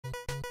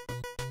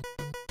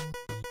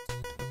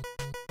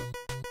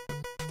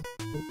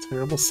A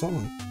terrible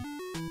song.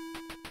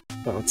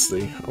 Oh, it's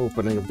the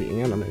opening of the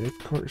anime, of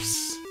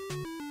course.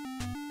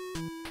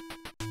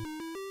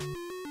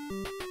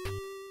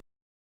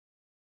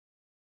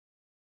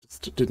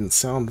 Just didn't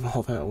sound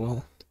all that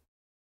well.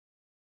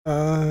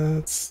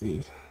 Let's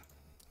see.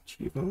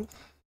 Chivo.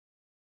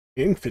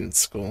 Infant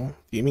school?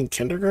 Do you mean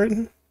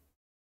kindergarten?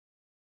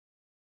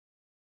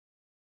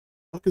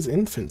 What is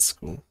infant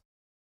school?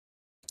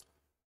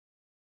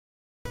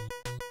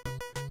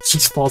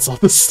 Just falls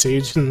off the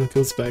stage and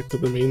goes back to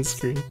the main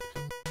screen.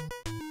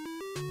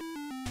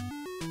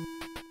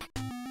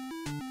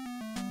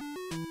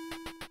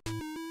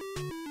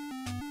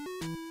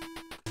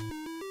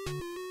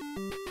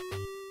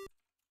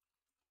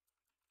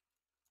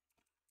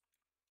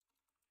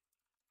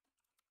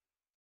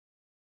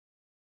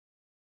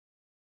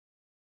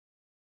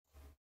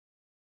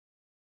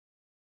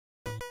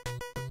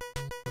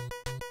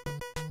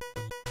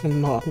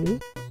 No.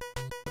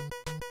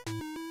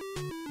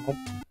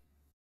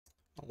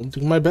 I'll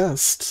do my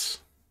best.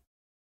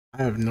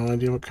 I have no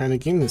idea what kind of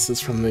game this is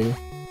from the...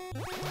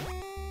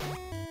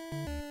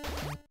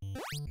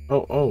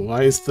 Oh,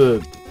 why is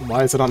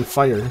it on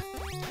fire?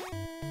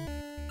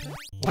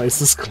 Why is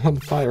this on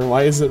fire?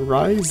 Why is it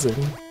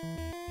rising?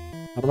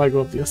 How do I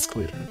go up the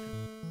escalator?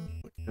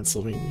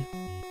 Pennsylvania.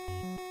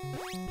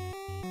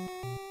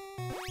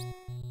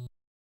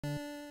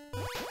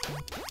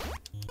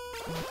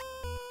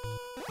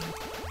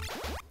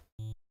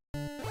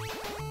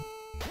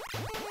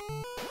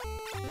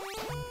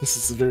 This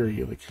is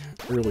very, like,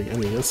 early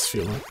NES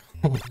feeling.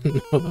 Oh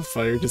no, the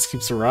fire just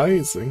keeps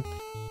rising.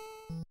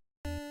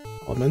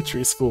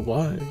 Elementary school,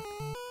 why?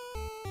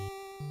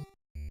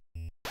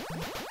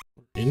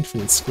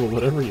 Infant school,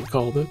 whatever you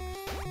called it.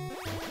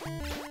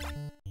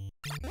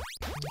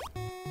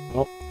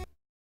 Oh.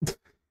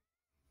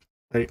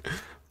 Right,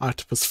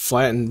 octopus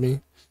flattened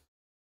me.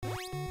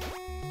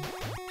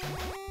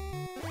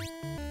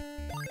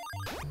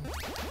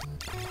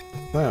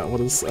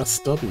 What is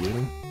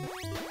SW?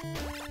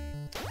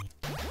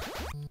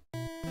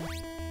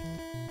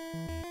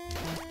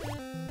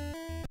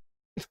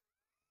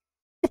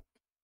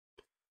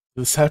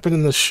 This happened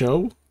in the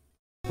show?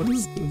 What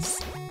is this?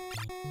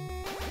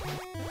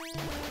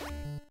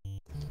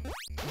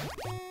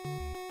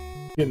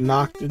 Get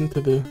knocked into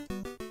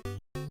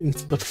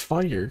the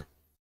fire.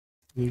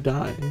 You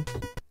die.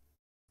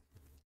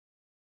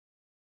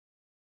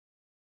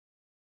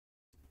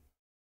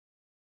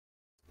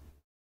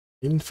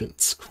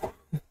 Infant school.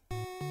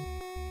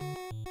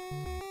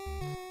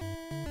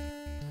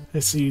 I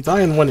see you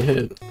die in one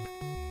hit.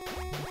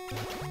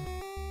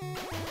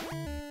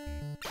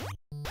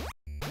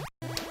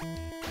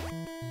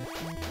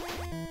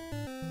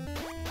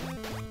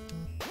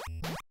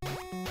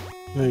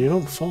 No, you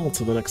don't fall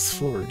to the next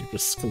floor, you're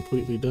just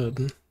completely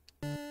dead.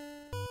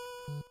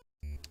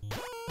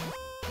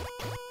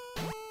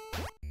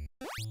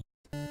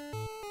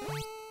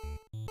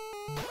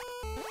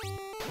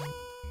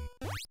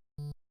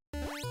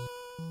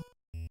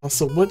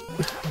 Also, what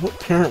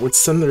parent would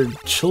send their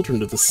children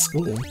to this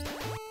school?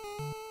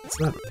 It's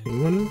not a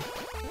penguin.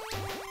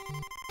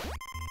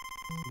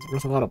 It's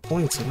worth a lot of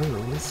points, whatever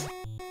it is.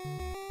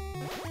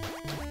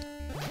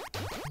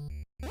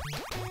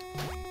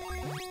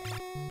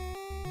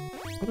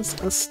 What is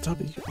SW?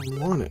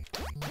 I want it.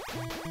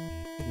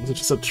 Was it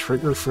just a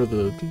trigger for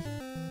the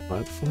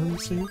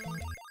platforms here?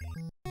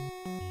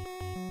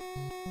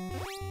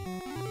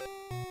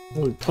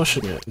 Really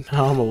pushing it.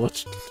 Now I'm a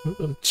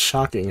little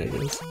shocking, I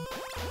guess.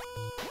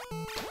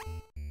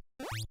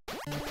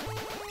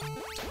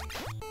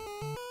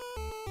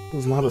 It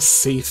was not a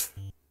safe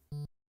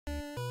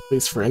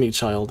place for any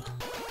child.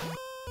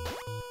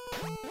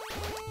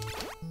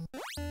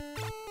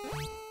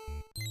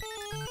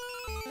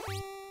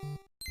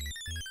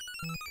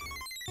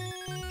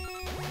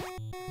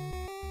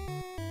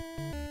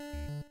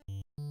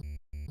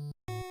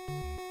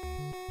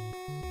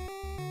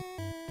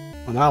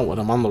 Well, now what?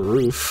 I'm on the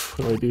roof.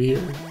 What do I do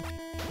here?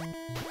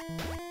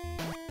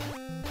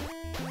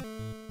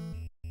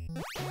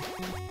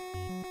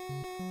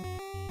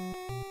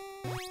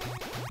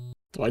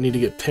 Do I need to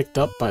get picked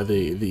up by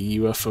the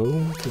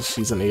UFO because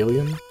she's an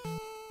alien?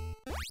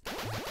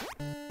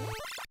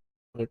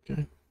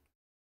 Okay.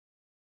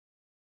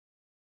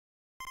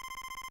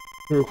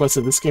 Who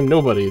requested this game?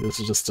 Nobody. This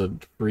is just a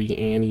free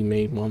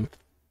anime month.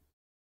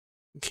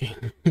 Okay.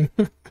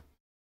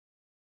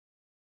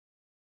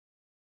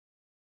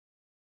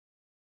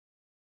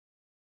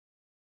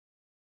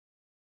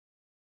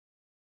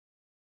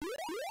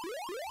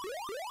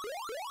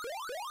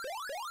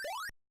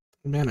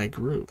 Man, I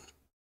grew.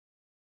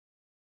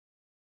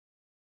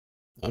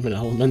 I'm in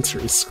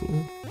elementary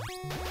school.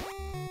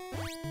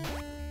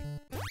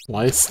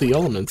 Why is the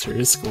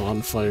elementary school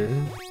on fire?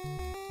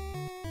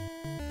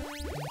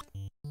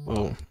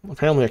 Oh,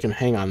 apparently I can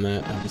hang on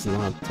that. I was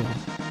not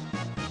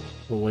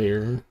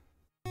aware.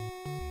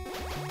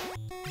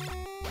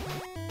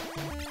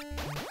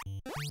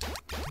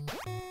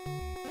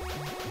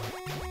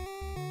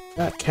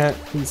 Cat,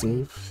 please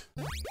move.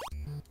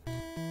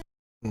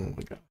 Oh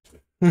my god.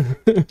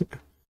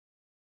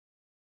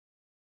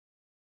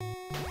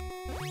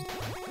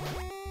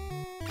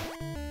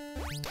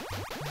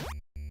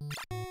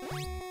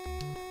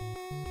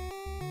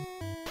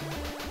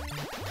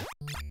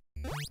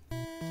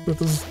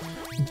 Let us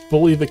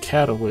bully the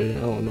cat away.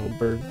 Oh no,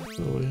 bird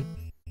away.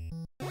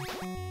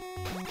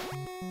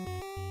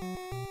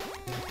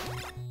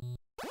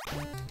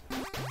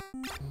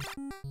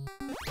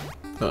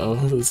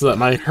 Uh-oh, is that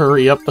my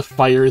hurry up, the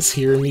fire is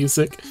here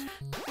music?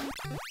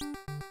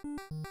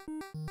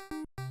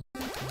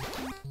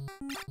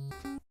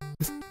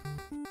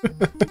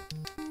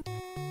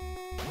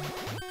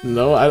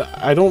 No,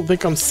 I don't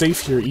think I'm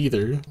safe here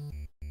either.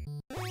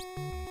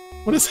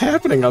 What is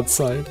happening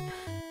outside?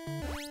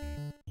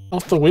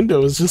 Out the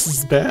window is just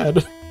as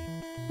bad.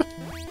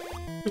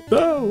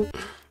 No!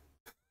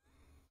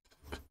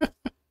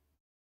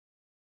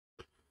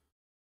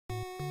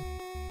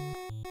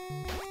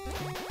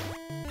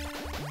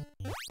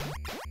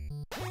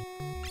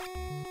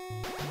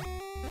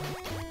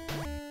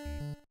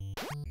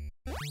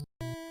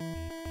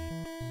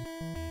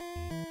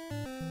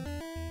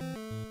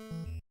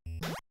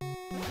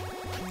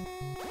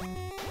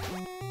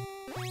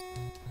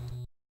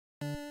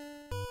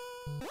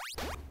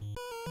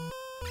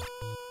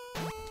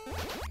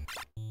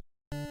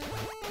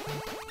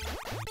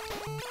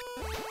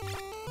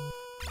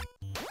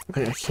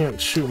 I can't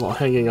shoot while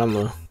hanging on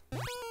the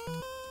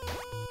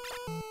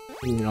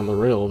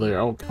rail there.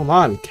 Oh, come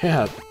on,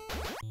 cat.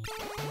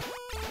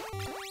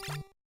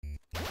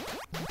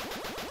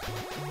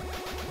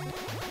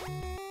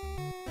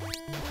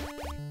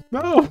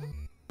 No!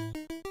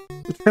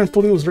 The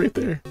trampoline was right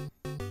there.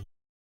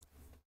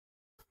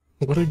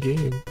 What a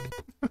game.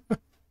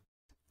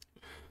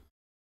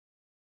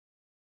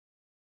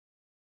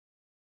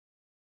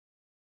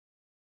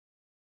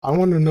 I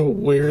want to know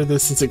where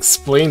this is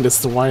explained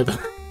as to why the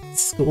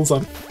school's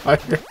on fire.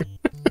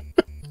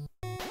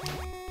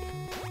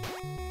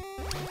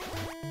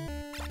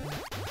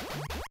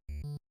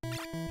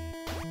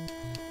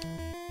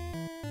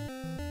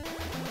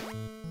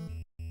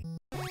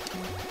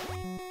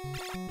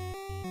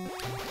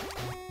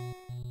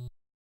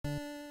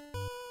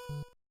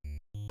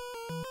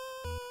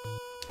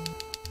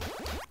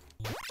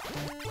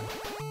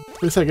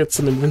 At least I get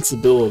some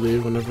invincibility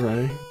whenever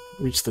I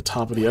reach the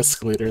top of the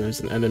escalator and there's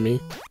an enemy.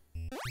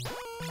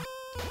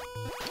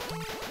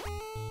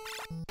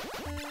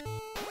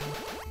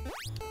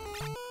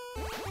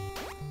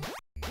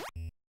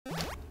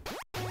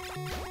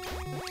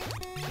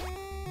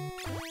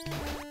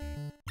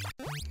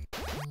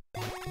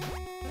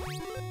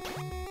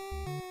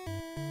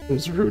 It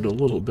was rude a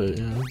little bit,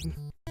 yeah.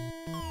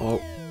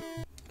 Well,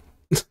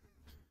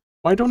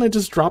 why don't I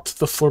just drop to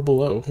the floor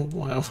below?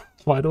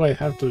 Why do I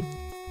have to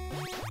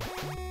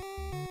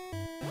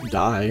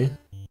die?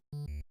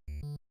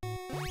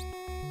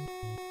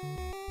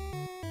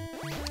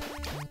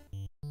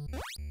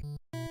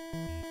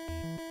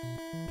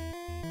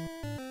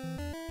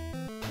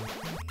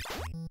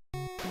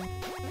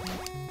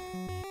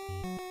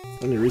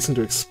 Any reason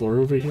to explore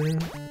over here?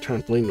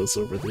 Trampoline was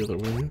over the other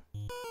way.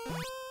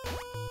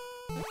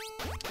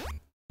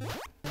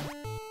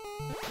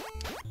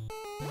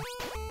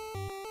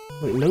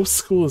 Wait, no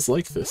school is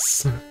like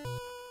this.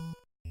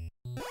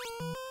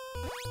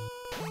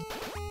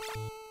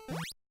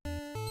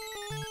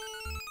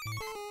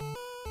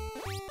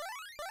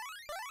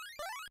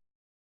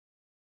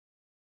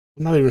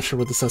 I'm not even sure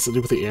what this has to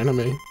do with the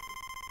anime.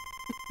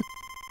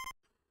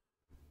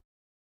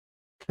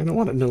 Kinda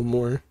want to know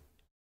more.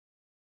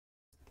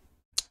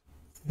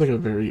 It's like a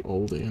very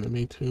old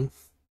anime, too.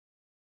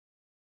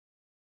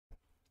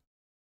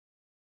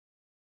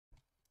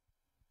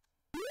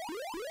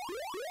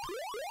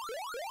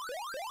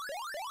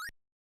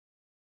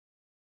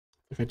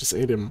 If I just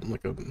ate him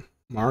like a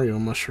Mario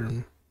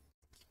mushroom.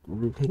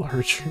 Grew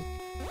larger.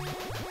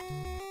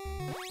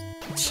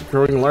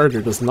 Growing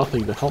larger does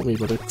nothing to help me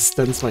but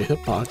extends my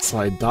hitbox so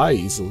I die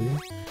easily.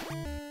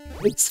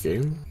 Thanks,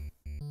 game.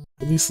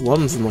 At least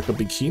Lum's in like a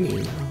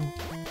bikini now.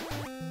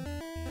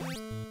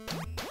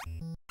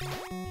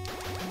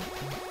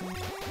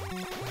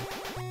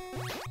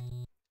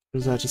 Or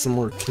is that just a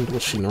more akin to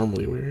what she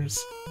normally wears?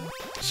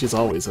 She's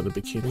always in a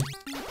bikini.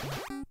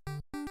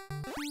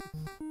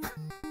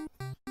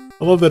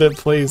 I love that it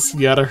plays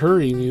 "You Gotta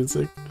Hurry"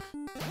 music.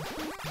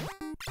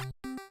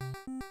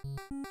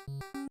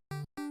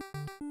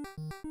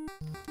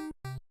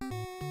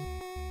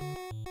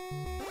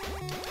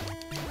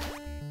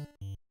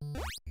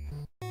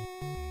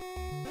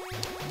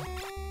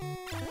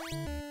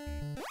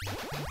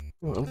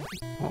 Oh,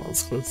 that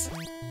was close.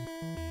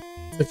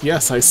 It's like,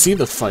 yes, I see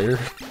the fire.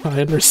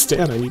 I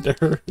understand I need to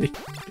hurry.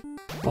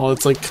 While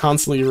it's like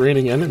constantly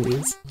raining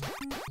enemies.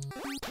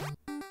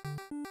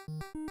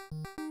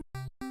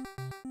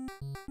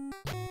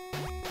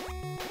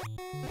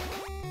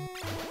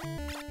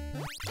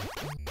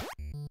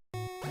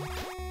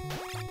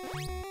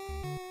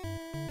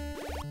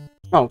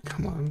 Oh,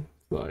 come on.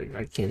 Like,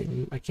 I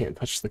can't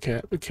touch the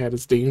cat. The cat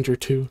is danger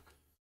too.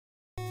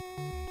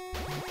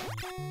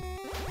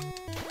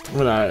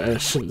 But I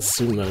should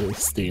assume that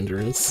it's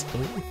dangerous,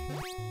 but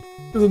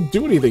it doesn't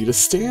do anything, it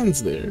just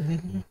stands there.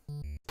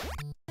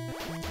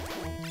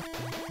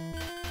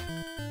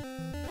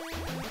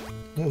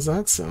 What was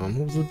that sound?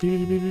 What was the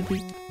beep beep beep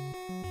beep?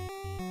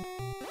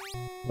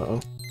 Uh-oh.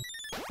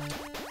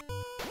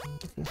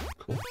 Okay,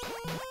 cool.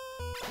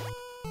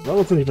 That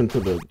wasn't even to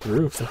the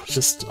roof, that was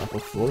just up a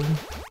floor.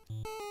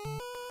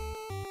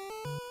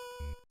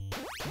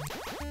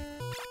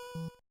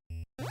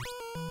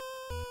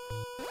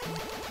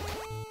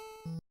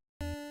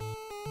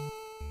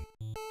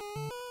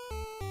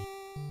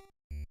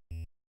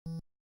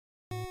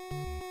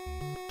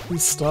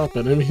 Please stop,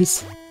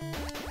 enemies.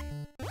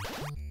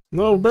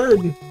 No, bird!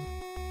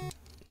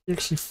 He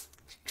actually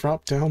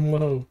dropped down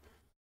low.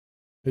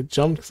 I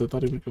jumped because I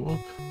thought he would go up.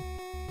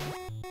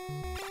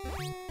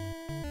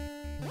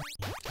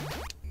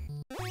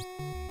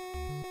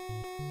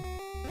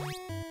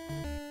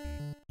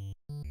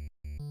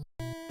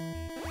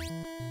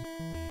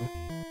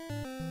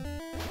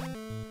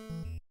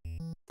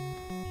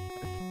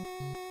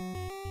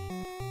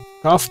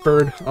 Off,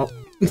 bird! Oh.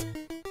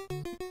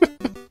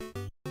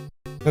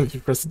 And if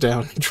you press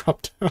down, you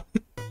drop down.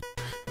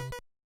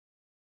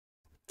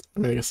 I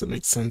mean, I guess it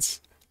makes sense.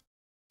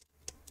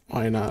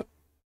 Why not?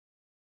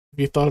 Have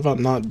you thought about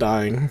not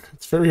dying?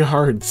 It's very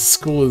hard.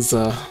 School is,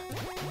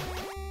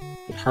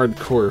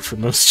 hardcore for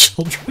most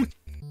children.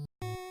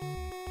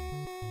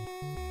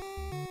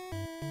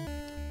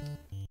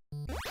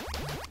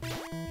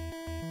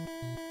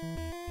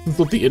 This is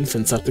what the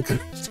infants have to go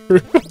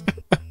through.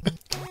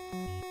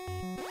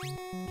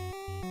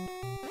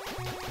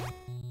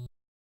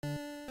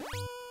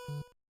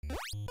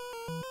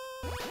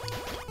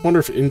 I wonder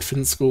if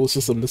infant school is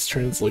just a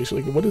mistranslation.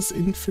 Like, what is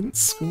infant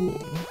school?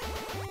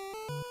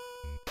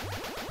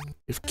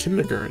 If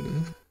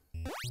kindergarten.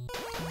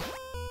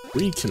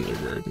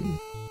 Pre-kindergarten.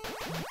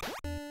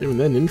 Even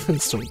then,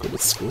 infants don't go to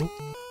school.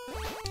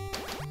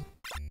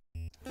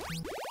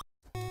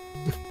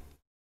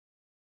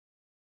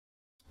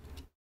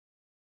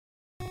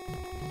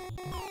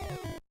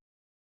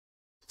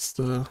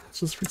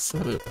 Just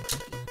reset it.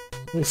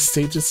 How many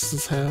stages does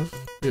this have?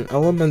 We have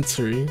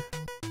elementary.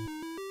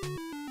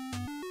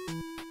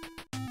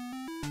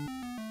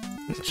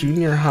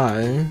 Junior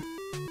high,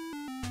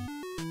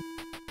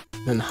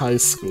 then high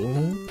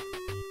school,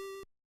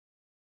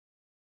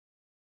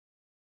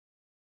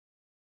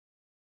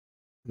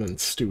 then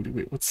studio.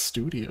 Wait, what's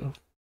studio?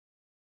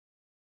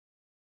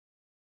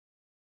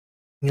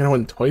 You gotta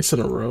win twice in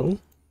a row?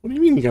 What do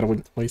you mean you gotta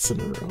win twice in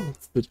a row?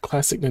 It's the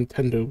classic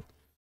Nintendo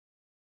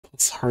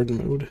plus hard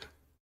mode.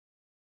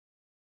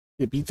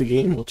 You beat the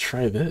game, we'll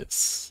try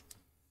this.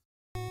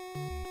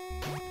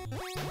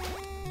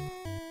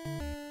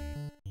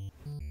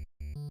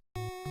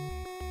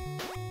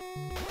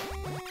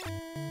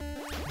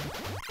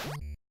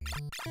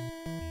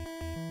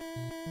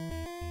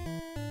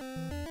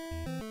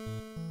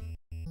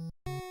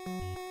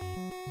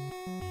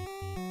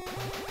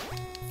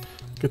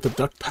 Get the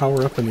duck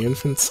power up in the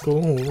infant school?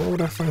 Where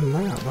would I find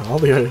that? All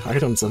the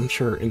items I'm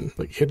sure are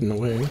like hidden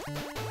away.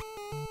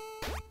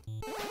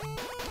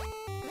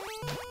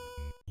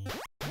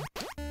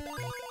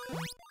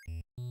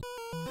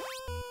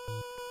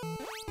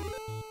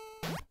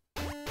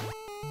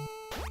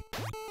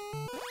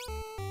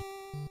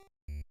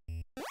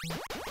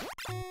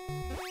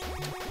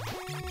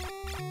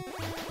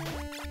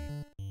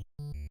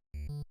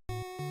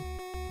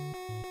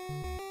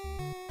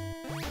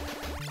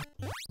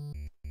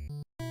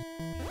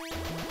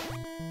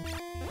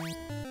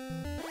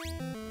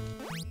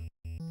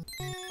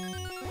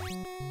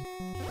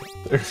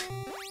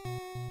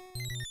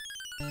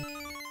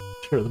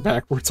 Sure, the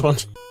backwards one.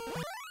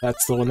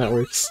 That's the one that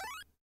works.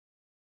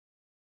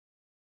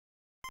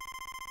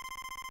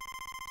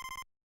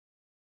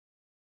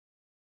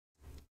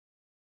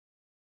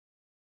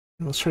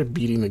 Let's try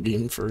beating the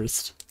game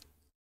first.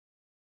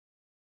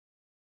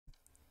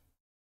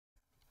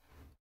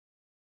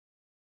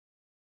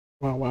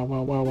 Wow, wow,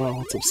 wow, wow, wow.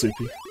 What's up,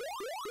 Soupy?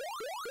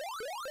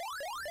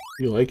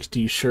 You like?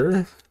 Do you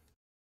sure?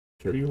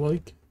 Sure you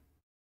like?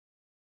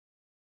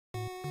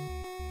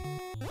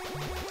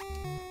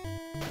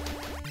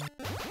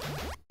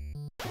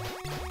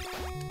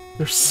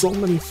 There's so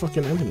many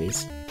fucking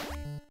enemies.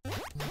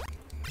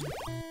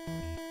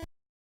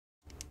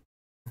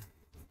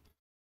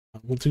 I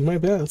will do my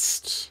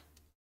best.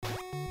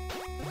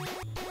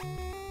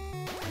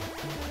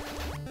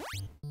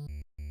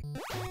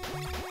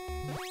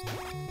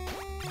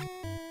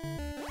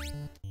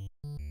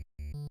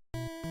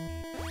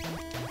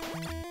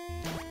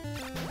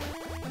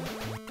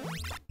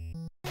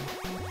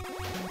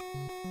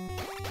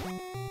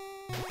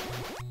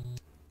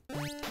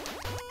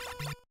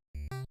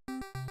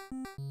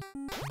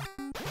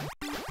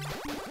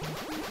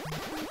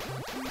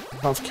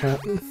 Off, cat.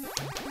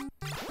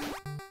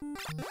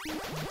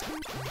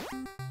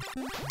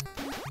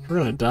 We're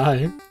gonna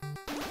die.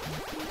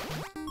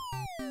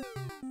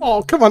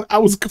 Oh, come on, I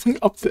was going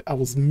up the— I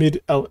was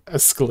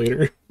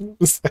mid-escalator. What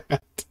was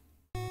that?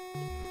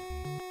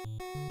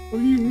 What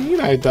do you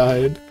mean I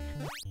died?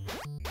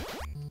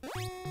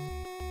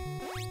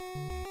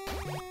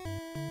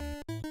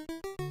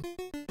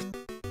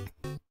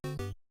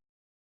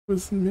 It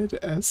was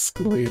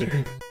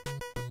mid-escalator.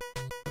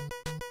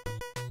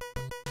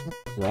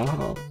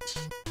 Robbed.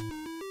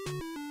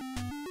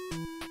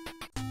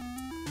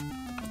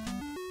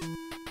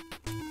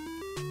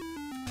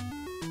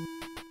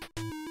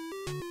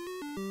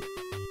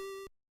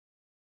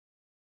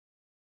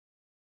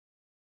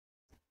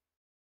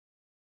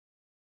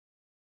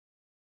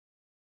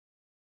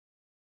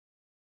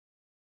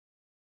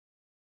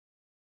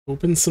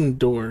 Open some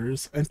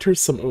doors. Enter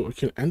some... Oh, we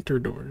can enter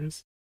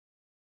doors.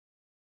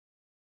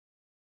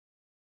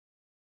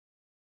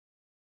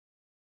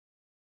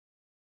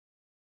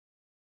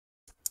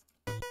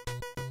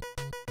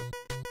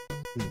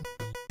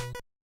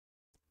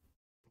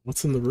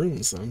 What's in the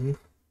rooms, then?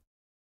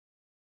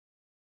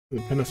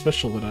 It's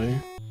beneficial that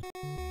I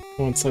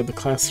go inside the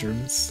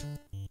classrooms.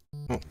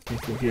 Oh,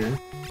 can't go here.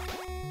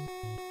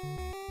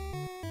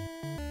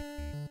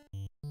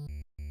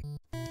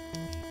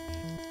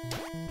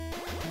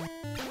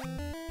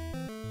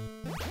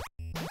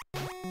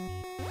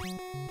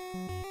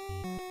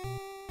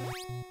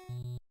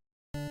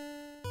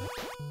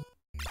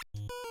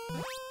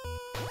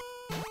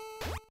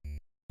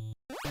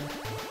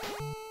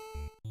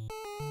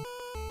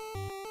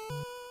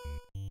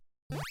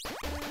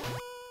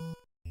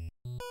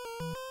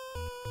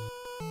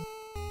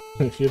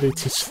 Here they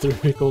teach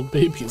 3-week-old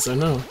babies, I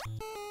know.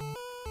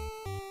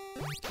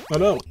 Oh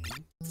no!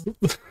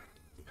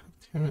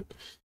 Damn it.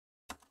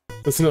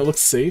 Doesn't it look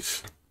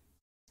safe?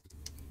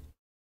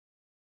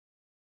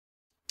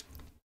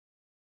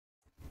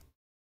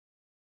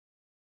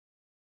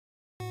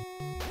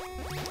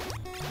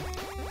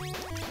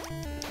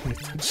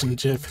 Attention,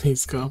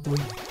 Japanese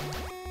goblin.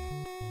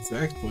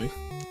 Exactly.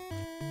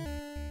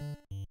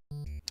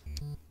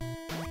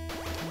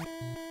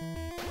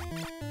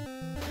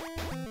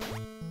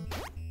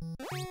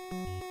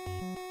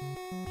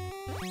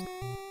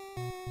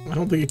 I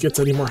don't think it gets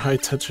any more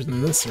high-touch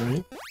than this,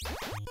 right?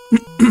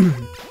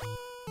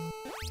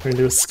 Trying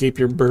to escape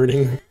your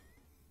burning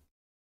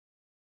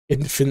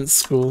infant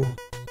school.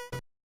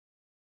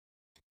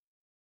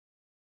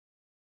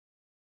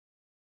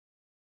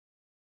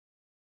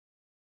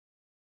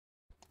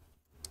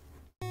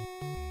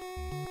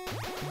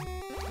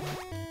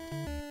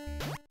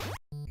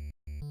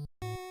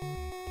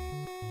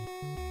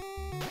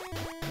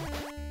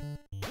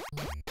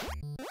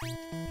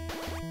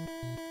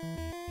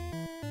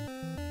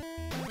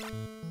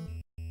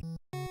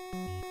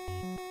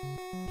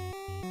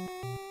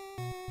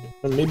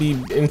 Maybe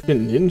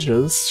infant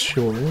ninjas,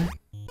 sure.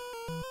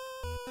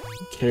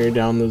 Carry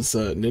down those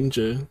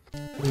ninja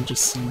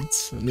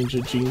seeds,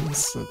 ninja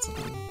genes. That's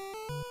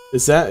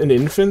is that an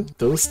infant?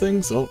 Those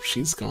things? Oh,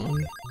 she's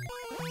gone.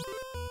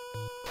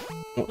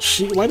 Oh,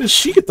 why does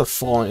she get to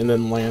fall and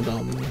then land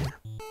on there?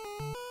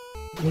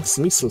 What makes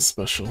me so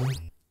special?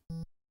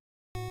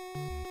 I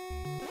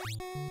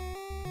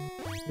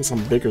guess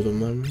I'm bigger than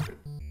them.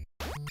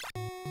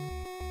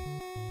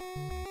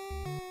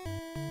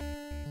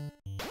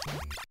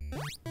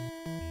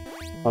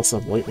 Also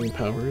have lightning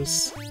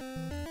powers.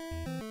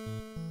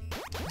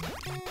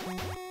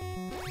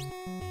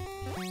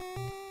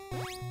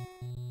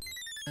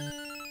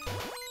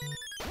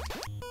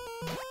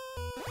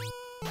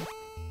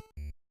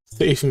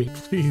 Save me,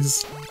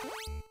 please.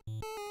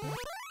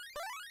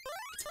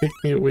 Take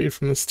me away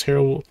from this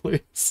terrible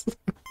place.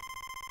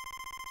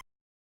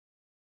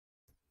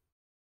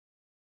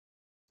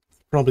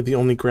 Probably the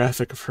only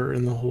graphic of her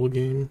in the whole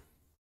game.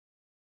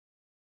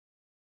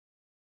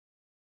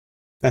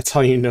 That's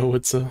how you know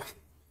it's a...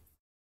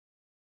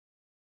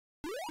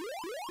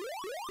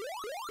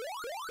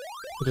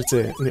 But it's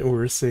an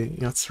Urusei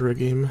Yatsura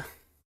game.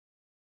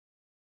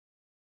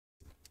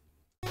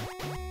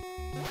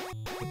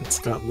 It's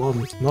got love.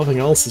 Nothing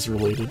else is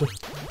related.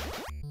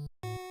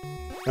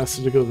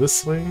 Faster to go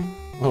this way?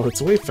 Oh,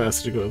 it's way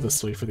faster to go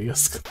this way for the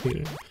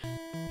escalator.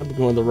 I've been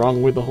going the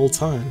wrong way the whole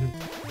time.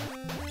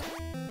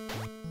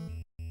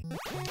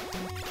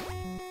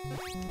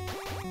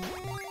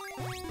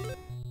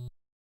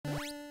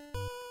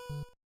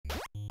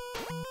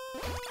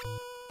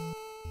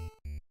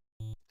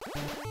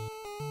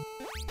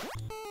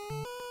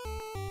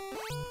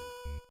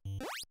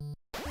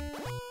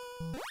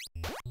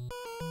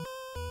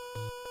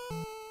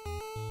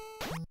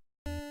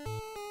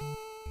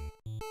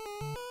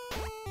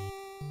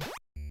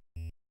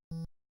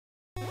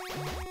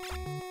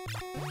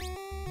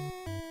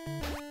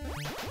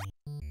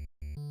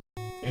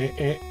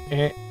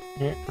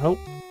 Oh.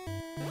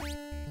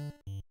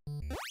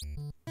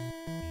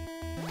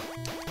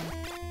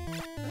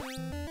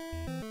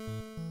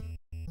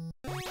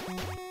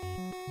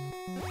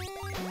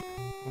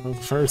 Oh, the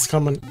fire's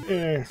coming.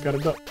 Gotta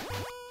duck.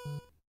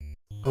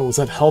 Oh, is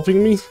that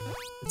helping me?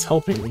 It's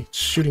helping me. It's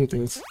shooting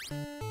things.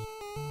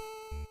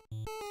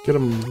 Get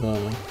him,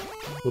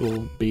 little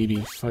baby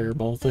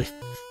fireball thing.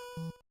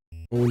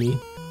 Oni.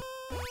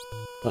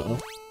 Uh-oh.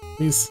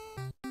 Please.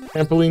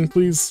 Trampoline,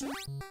 please.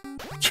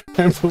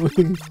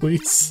 Trampoline,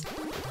 please.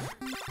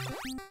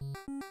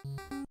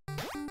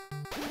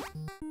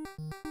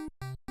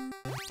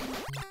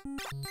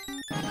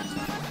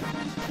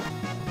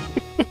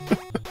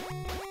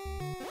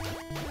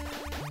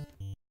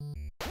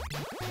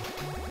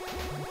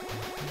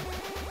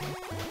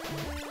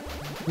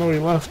 No, he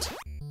left.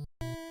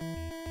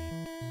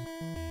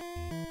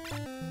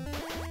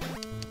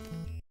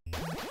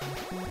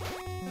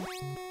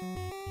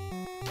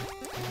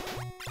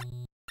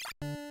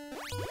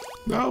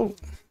 No.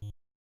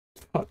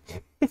 Fuck.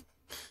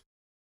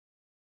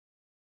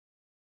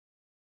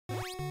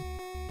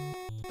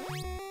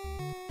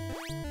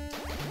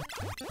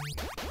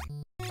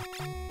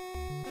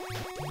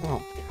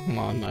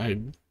 on, I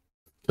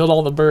killed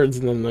all the birds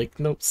and then, like,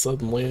 nope,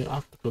 suddenly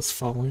octopus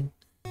falling.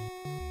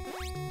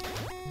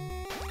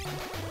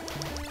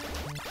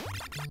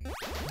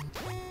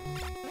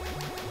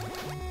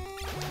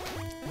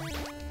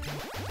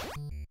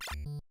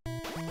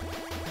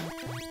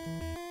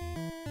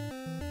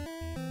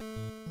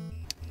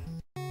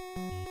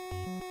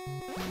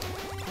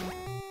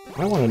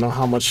 I want to know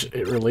how much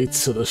it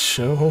relates to the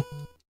show.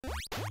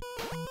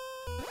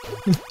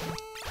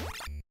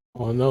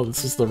 Oh no,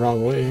 this is the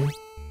wrong way.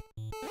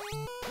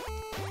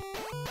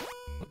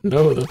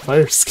 No, the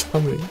fire's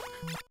coming.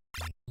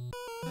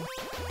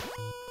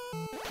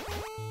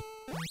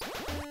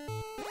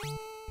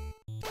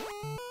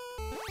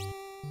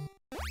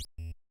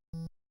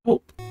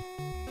 Oh.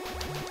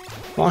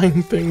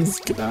 Flying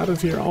things, get out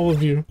of here, all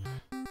of you.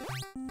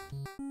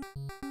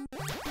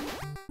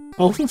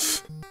 Help.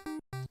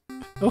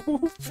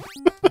 Help.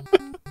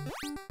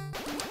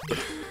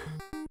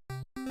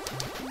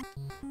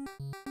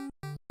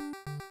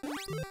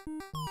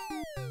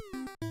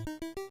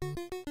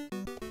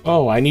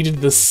 Oh, I needed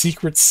the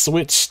secret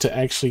switch to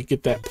actually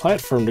get that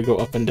platform to go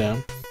up and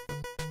down.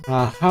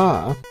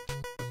 Aha!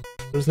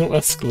 There's no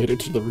escalator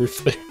to the roof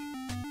there.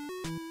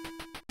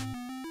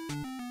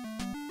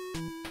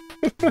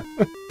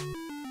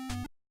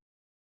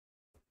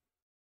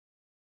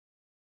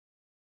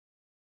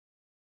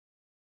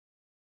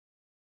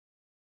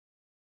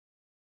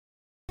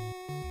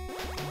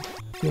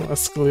 No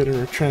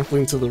escalator or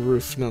trampoline to the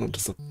roof, no,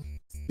 just a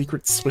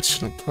secret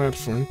switch and a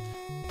platform.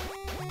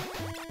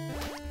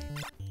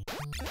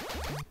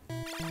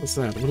 What's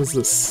that? What is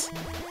this?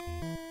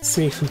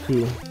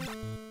 Seifuku.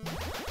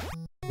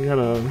 We got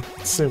a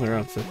sailor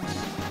outfit.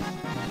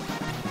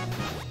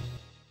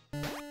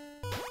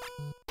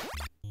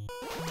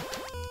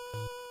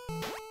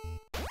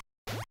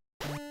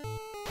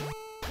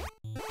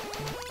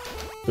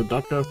 The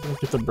duck outfit?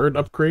 Get the bird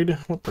upgrade?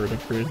 What bird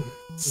upgrade?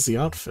 This is the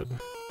outfit.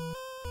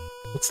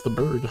 What's the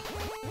bird?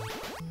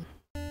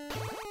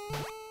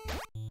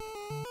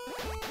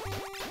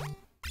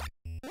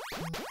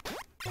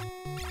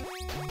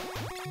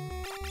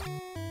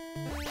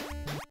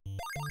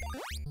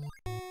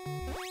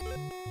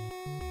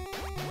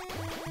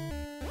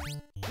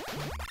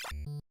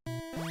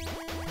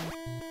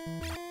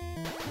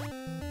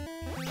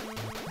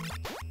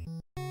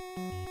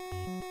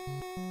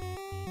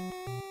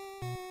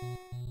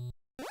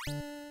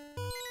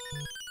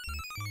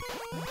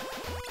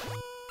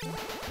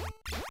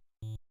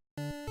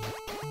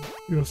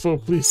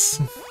 UFO,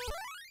 please.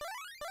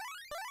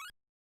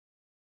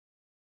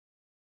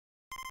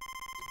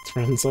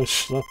 Friends, I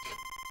schlep.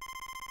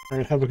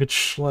 Alright, have a good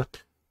schlep.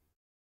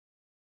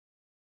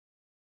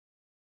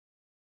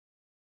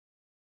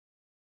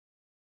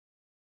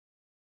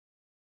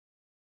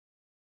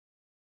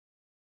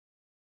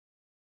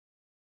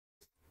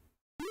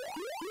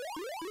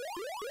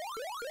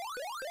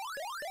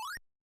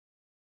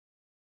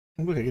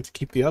 Oh, look, I get to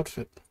keep the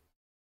outfit.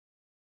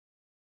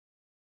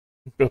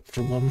 Good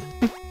for them.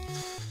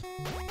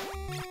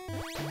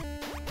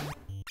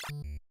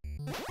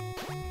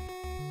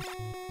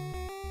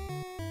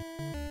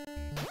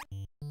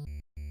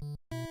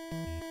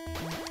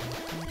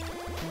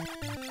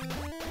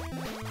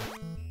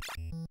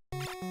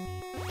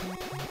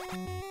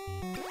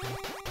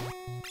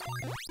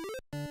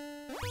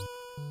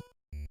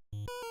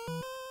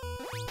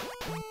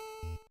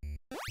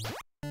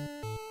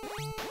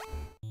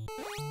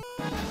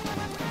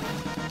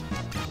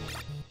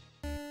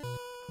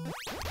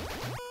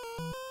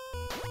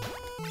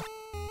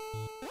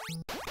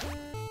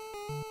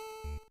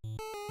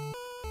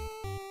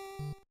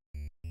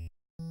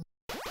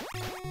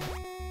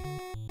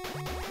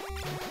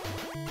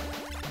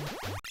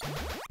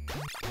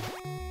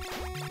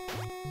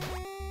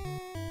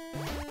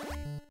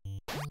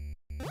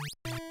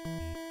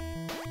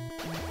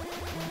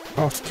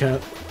 Off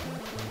cat.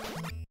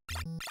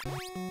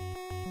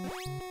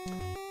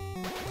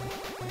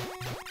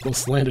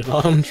 Almost landed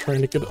on him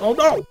trying to get. Oh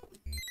no!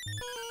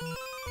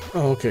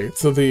 Oh, okay,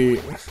 so the.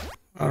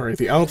 Alright,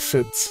 the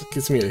outfit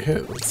gives me a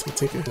hit. Let's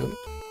take a hit.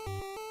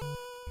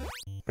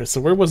 Alright,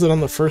 so where was it on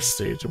the first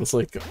stage? It was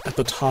like at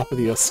the top of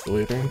the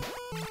escalator.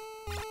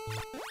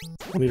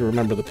 I need to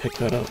remember to pick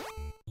that up.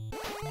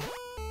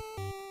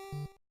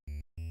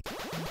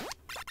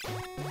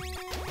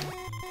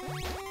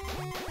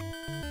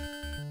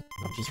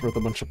 Just worth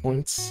a bunch of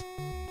points.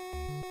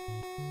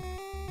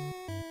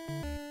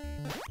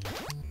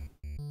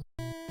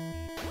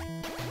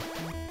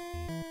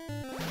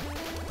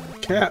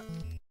 Cat!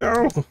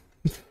 No!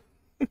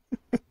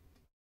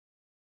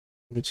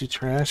 Would you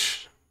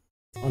trash?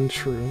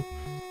 Untrue.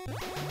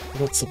 I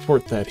don't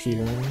support that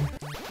here.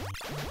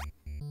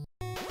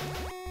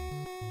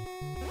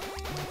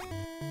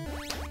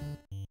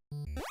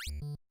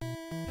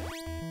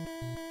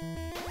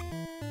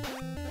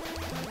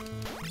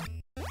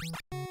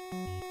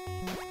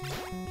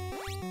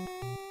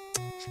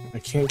 I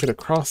can't get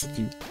across with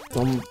you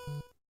dumb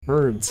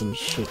birds and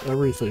shit,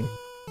 everything.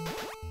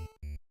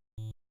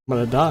 I'm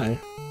gonna die.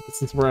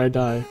 This is where I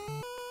die.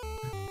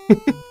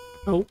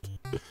 Help.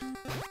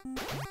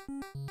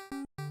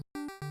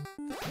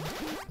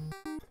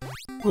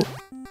 What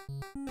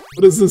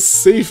does this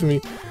save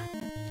me?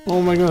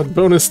 Oh my god,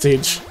 bonus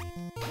stage.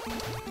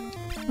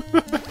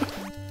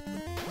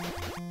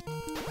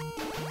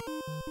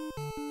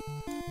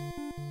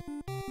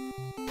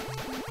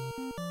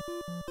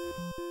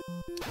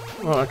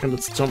 Oh, I can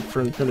just jump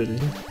for infinity.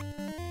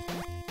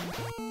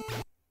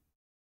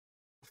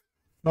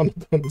 On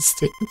the bonus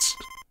stage.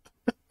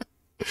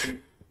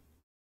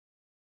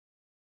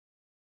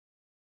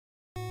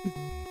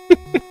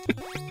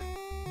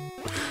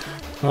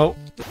 Well,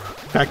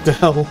 back to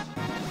hell.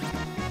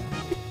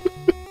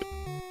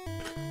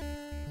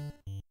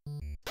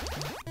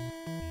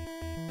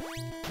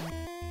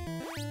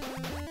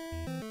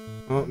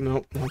 Oh,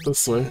 no, not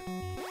this way.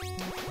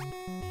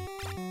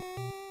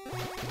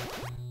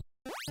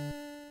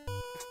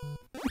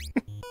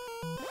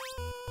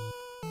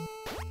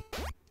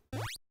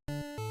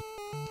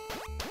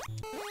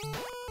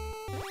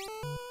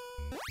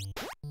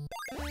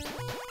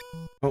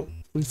 Oh,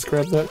 please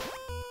grab that.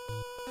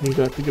 You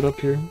got to get up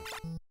here.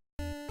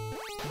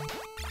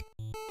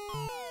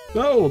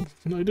 No!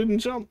 I didn't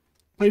jump.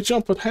 I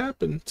jump, what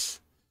happened?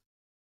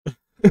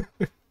 I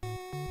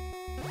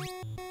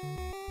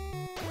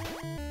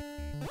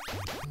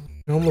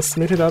almost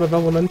made it out of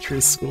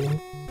elementary school.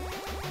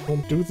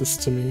 Don't do this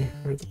to me.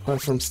 Or the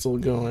platform's still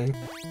going.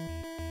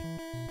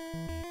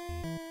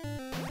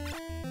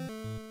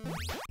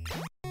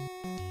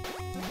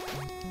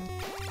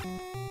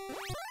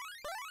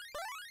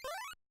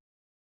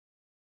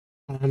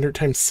 $100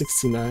 times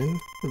 69.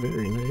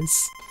 Very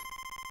nice.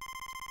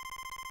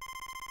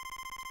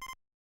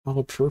 How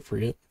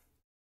appropriate.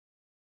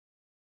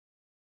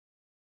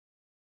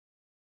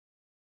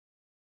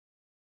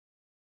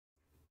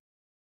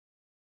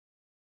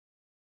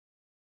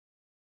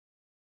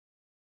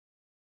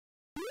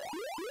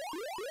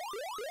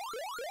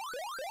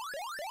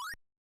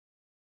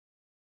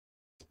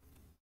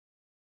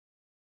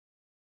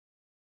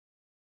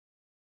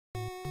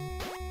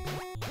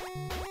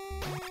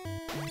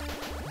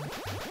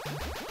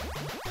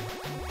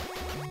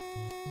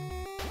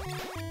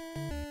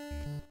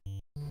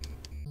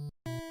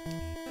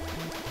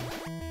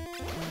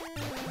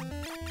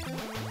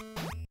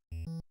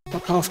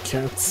 Fuck off,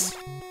 cats.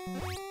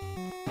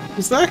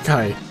 Who's that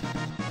guy?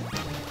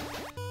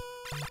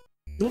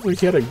 He looked like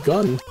he had a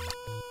gun.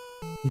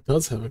 He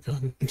does have a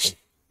gun.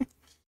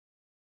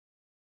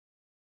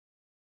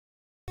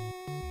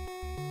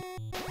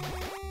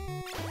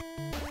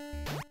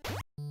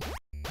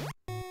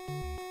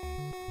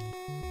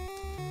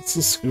 So,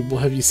 Scooble,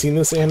 have you seen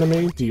this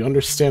anime? Do you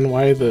understand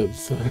why the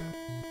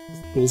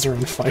schools are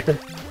on fire?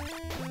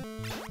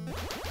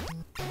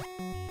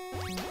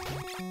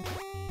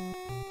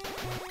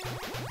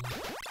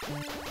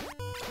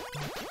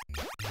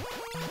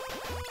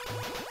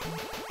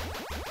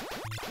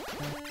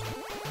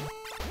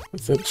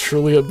 Is that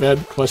truly a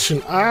bad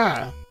question?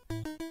 Ah!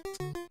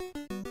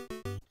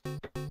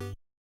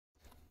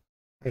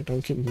 Alright,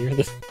 don't get near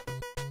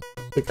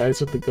the guys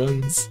with the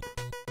guns.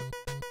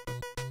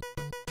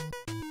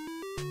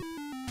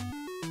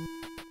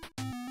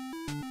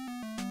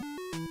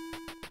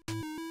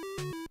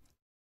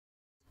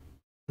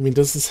 I mean,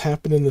 does this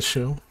happen in the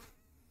show?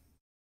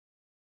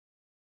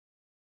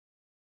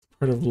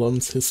 Part of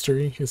Lum's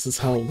history? Is this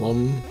how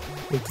Lum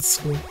went to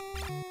school?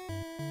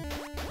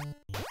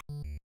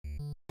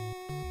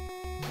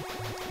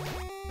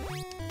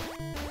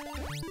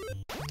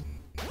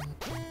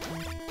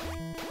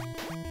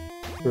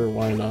 Or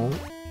why not?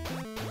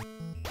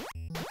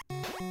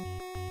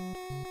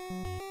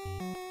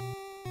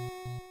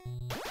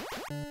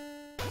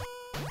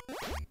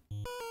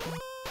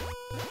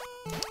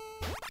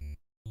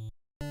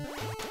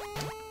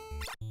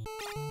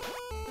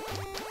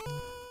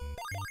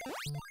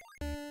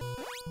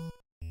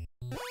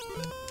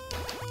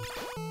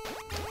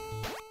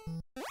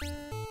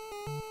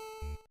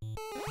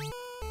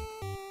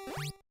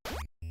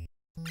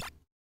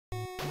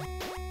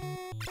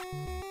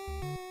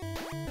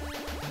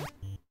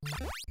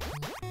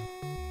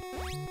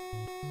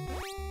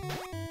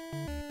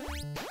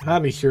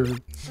 Out of here.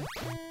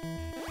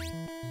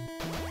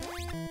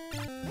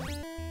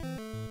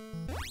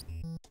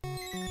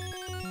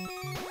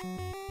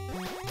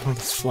 Oh,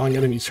 this flying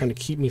enemy's trying to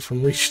keep me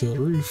from reaching the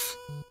roof.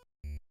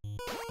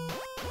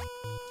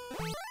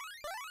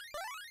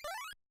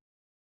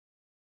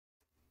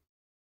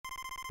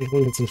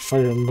 Aliens and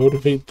fire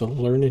motivate the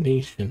learning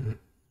nation.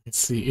 Let's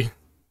see.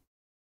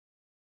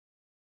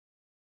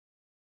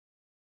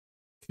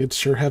 Kids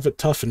sure have it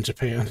tough in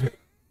Japan.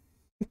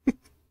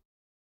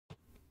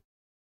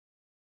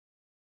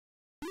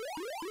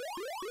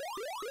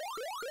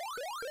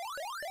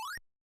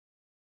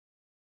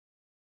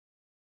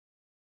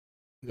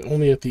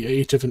 Only at the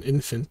age of an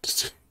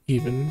infant,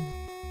 even.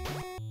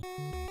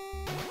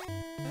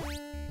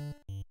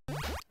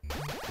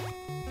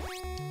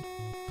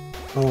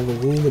 Oh,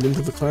 the womb and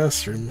into the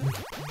classroom.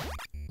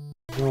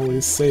 I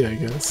always say, I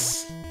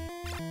guess.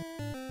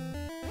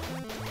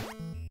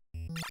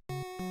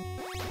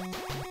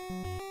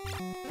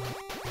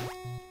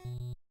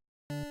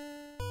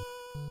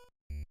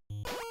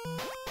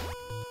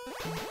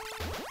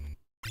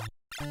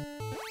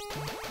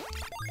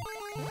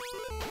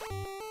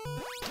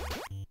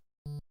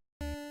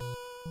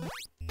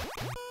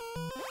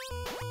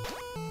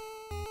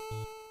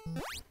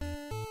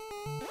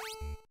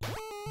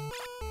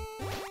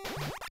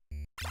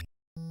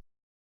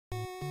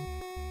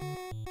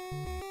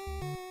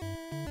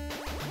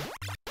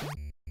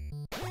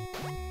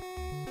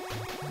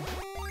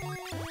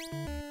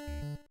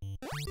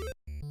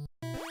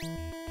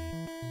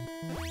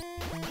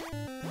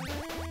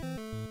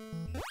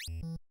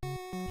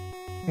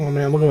 Oh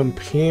man, look at them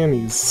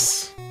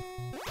panties.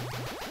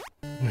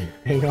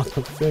 Hang out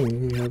the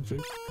thing, you have a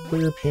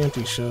clear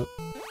panty shot.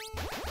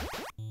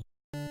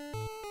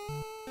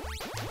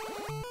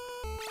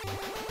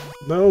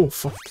 No,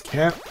 fucking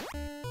cat.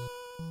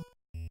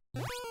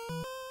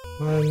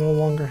 I no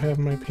longer have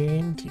my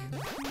panty.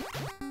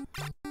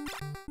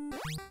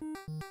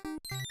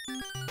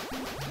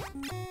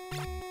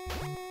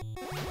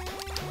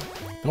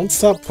 Don't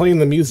stop playing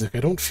the music, I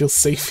don't feel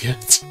safe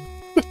yet.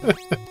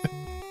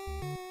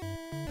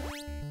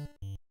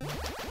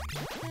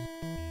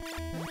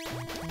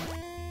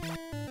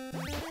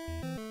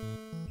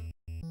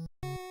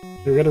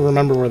 We gotta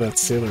remember where that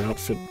sailor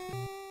outfit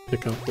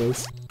pickup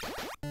was.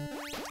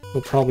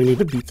 We'll probably need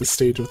to beat the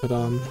stage with it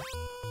on.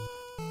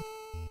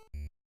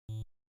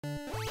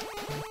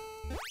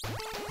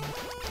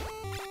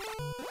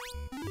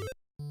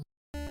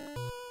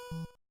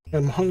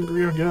 I'm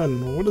hungry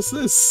again. What is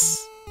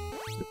this?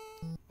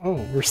 Oh,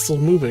 we're still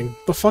moving.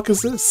 The fuck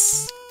is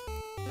this?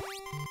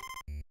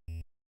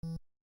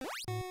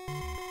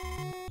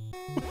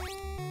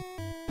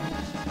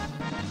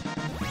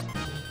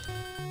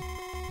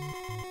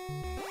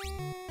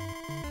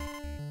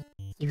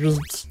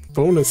 Just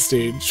bonus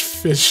stage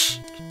fish.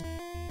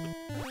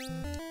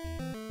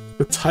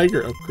 The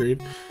tiger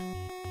upgrade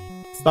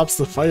stops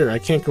the fire. I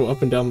can't go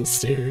up and down the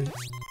stairs.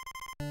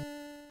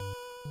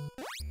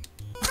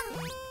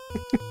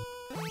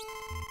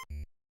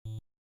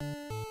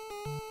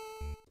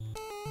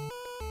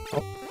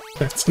 Oh,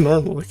 back to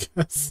normal, I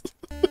guess.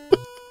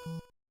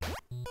 I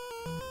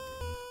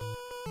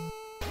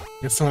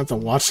guess I'll have to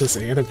watch this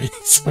anime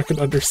so I can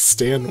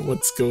understand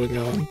what's going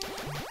on.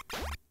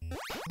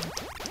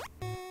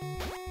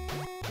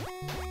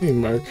 Hey,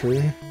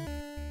 marker.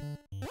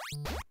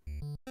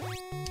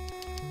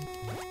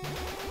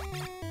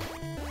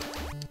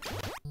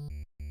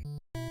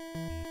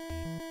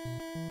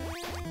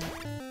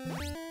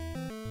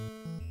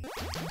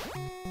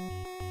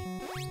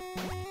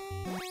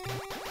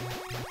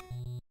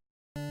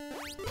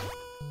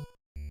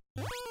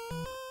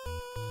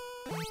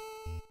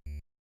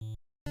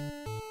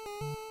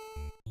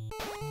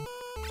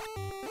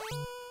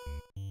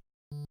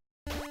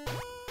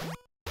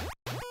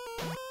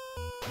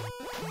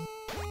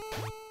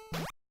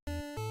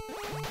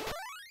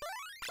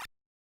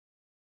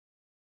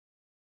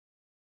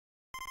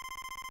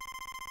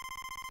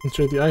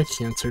 Enjoy the eye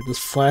cancer,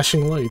 just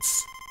flashing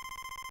lights.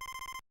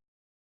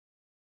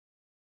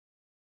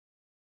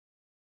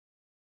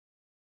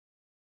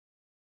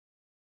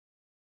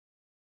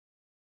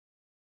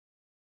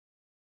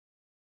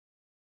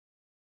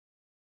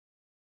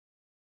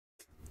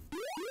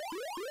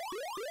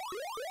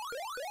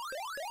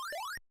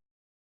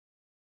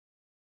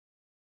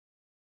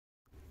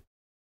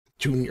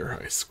 Junior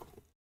high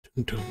school.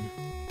 Dun -dun.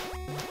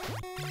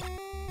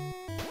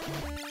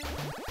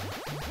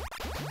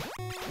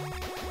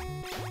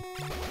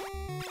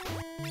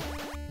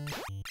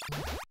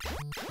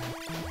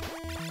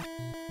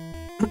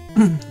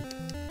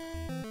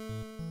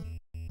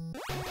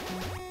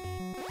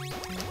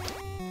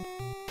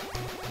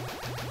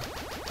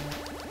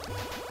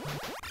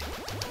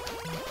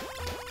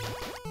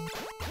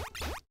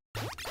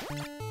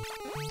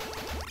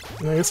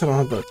 I guess I don't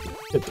have to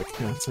hit the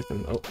cats. I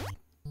can. Oh.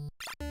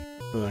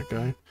 For that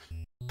guy.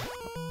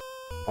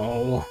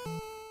 Oh.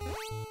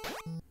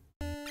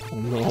 Oh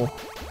no.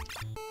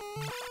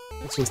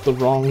 This was the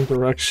wrong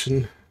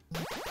direction.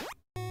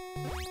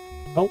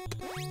 Help.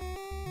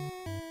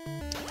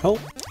 Help.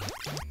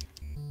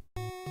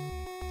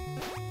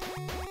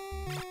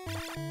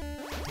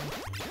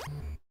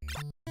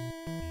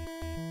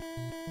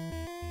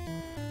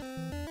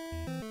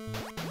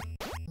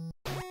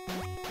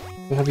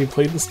 Have you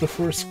played this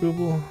before,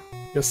 Scribble?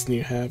 Guessing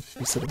you have.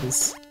 You said it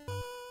was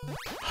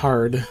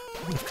hard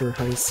after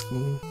high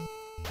school.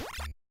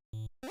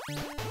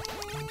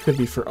 Could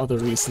be for other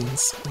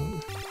reasons.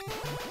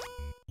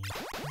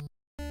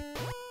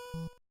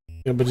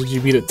 Yeah, but did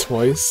you beat it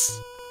twice?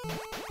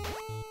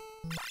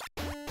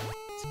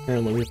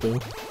 Apparently we have to...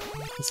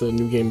 It's a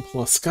new game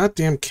plus.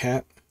 Goddamn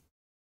cat.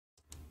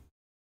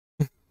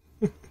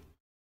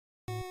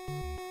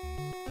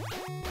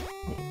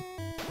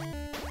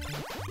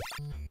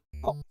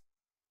 Oh.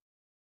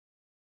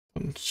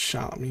 Someone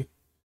shot me.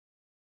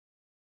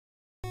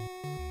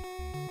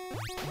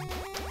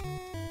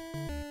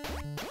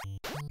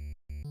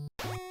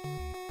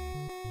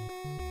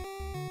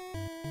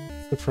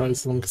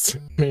 Surprised them because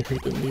they're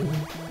married in the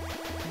end.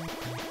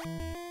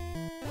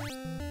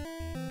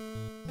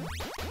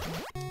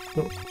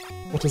 Oh,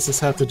 what does this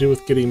have to do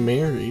with getting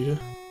married?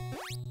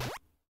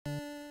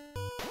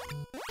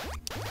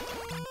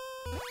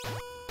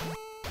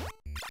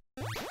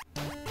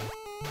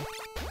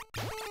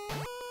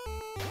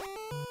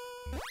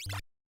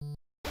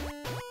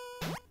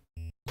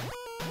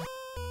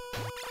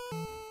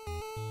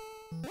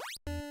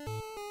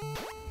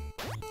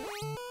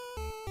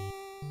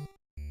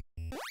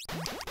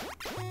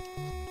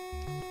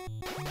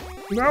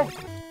 No!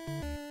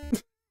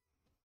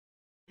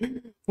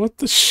 What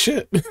the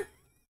shit?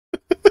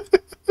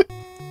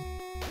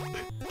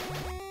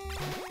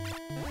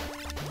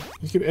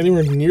 You get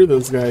anywhere near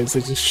those guys,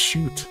 they just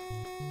shoot.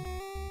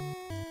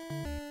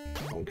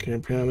 Okay,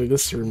 apparently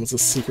this room was a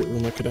secret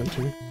room I could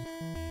enter.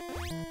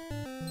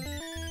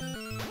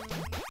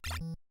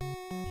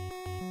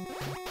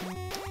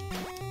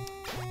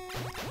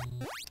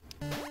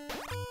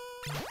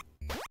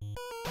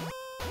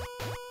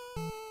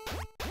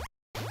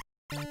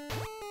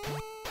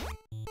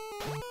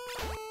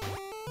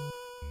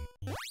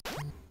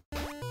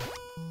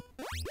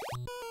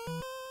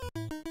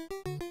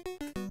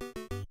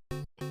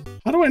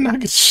 How do I not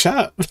get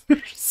shot?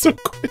 So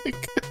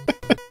quick.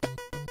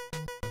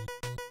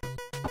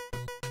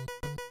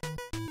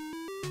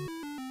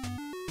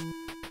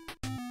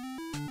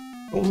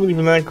 I wasn't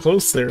even that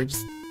close there.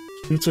 Just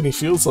shoots when he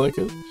feels like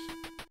it.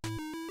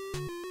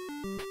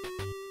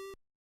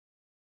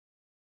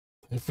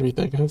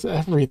 Everything has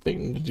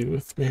everything to do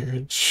with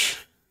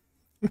marriage.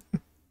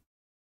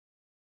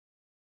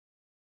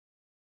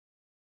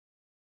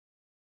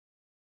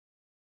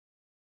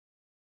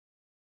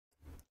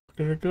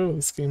 There it goes.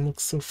 This game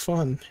looks so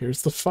fun.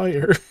 Here's the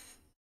fire.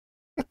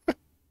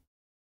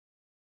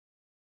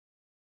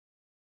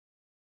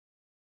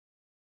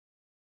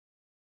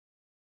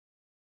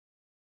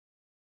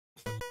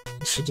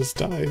 She just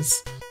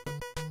dies.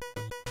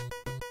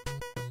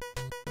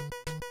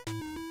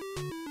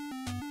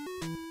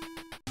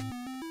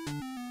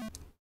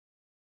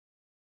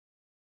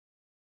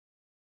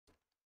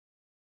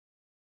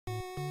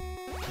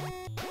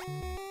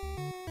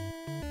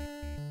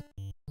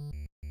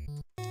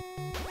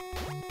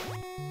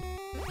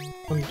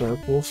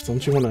 Dark Wolf,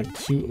 don't you want a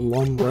cute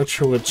Lum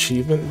Retro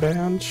Achievement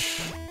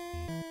badge?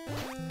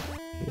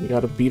 You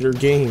gotta beat her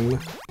game.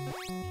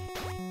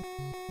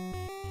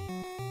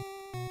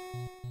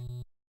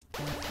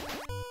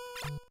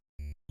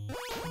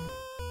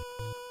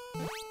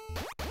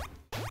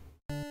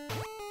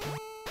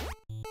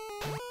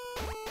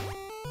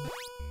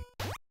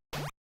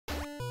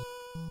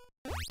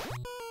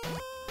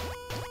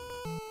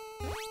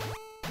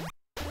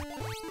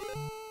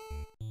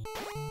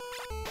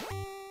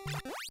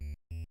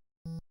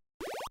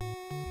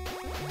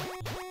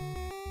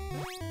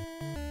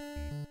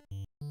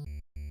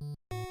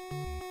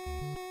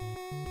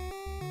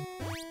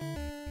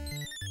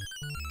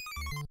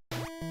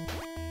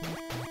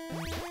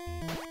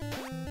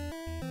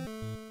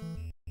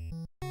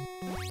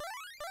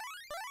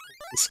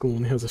 The school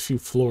only has a few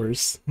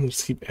floors. We'll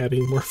just keep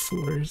adding more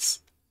floors.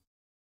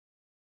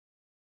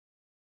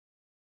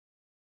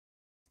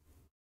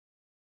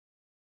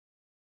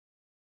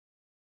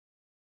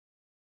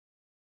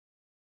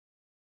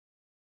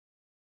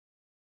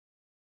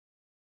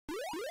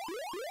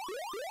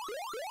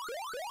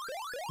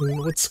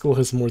 What school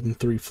has more than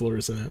 3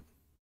 floors in it?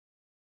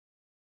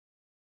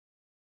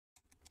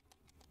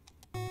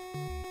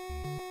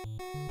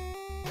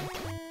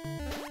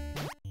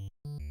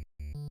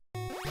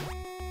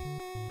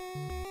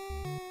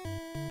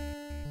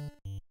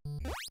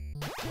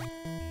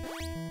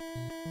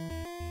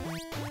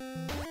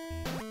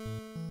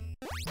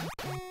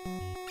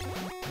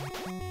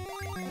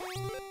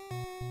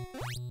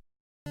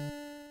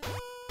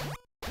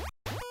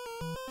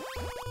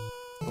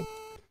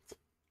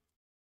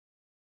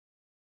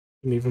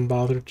 Didn't even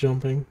bother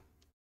jumping.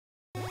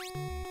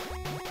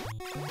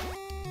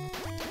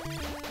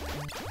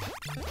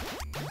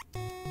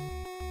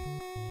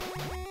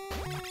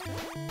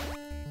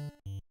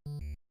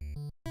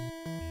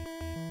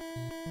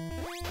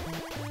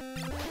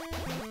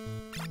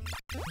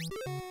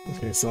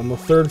 Okay, so on the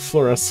 3rd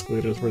floor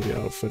escalator is where the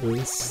outfit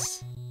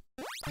is.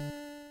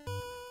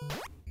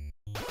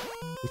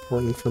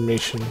 Important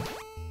information.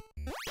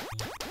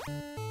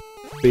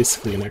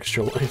 Basically an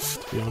extra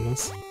life, to be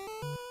honest.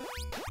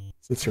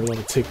 Since you're allowed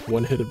to take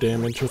 1 hit of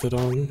damage with it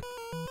on.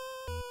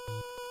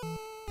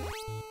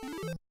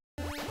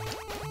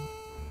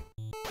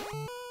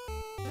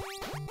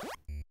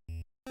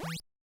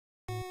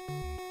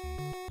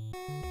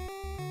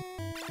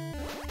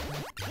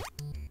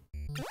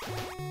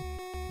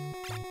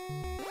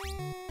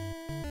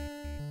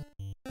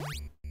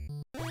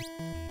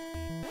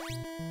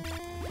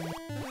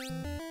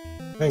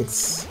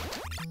 Thanks.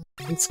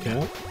 Thanks,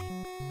 cat.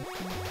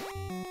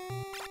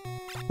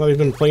 Not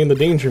even playing the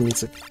danger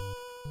music.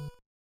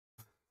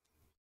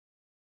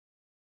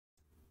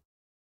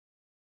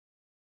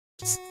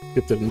 Just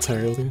skipped it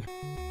entirely.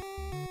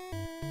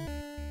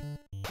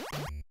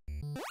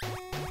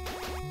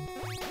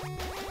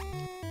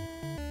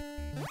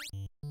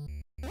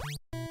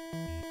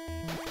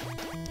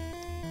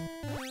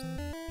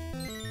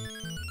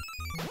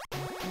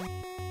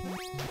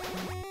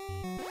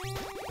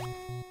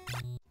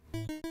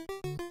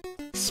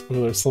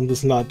 Spoiler, Slum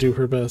does not do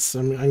her best.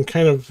 I mean, I'm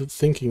kind of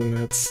thinking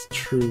that's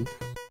true.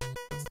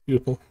 It's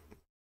beautiful.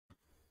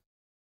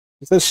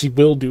 She says she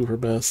will do her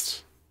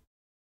best.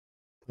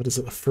 That is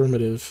an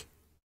affirmative.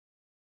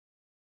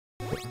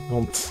 I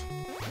don't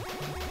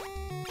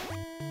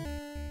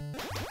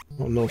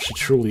don't know if she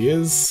truly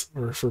is,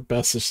 or if her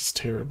best is just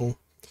terrible.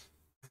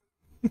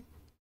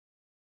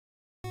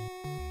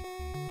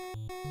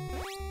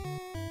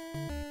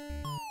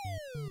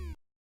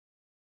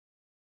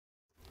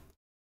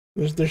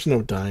 There's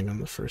no dying on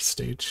the first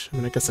stage. I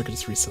mean, I guess I could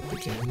just reset the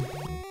game.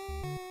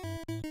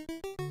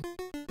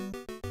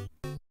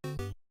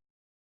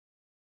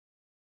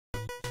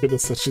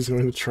 Goodness that she's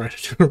going to try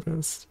to do her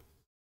best.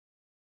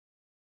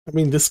 I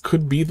mean, this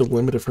could be the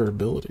limit of her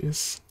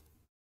abilities.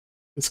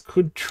 This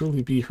could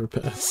truly be her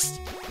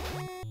best.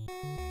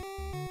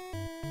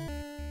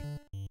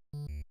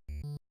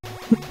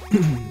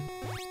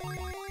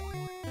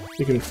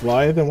 You can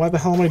fly? Then why the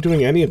hell am I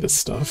doing any of this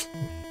stuff?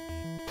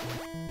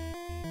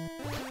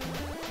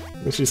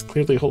 And she's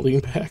clearly holding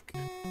back.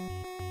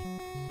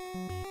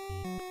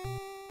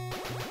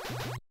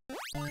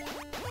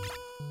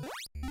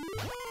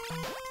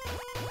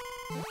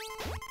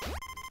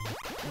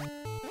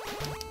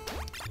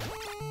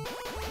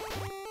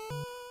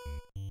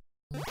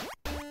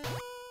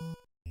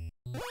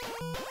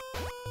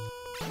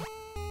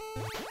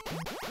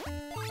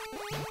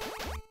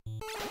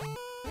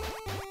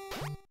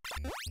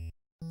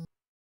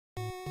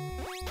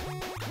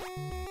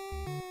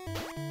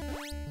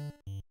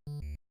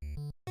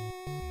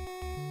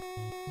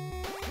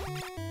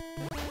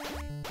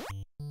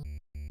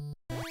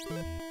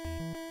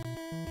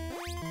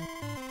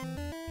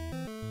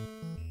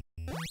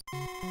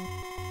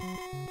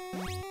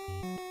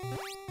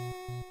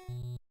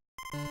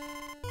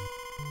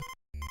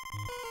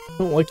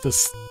 I don't like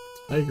this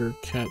tiger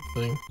cat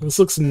thing. This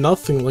looks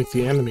nothing like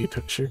the anime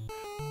picture.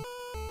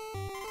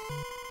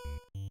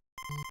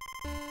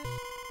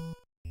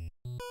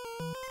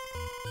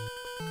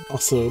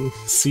 Also,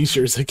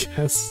 seizures, I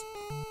guess.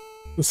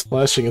 This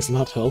flashing is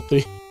not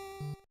healthy.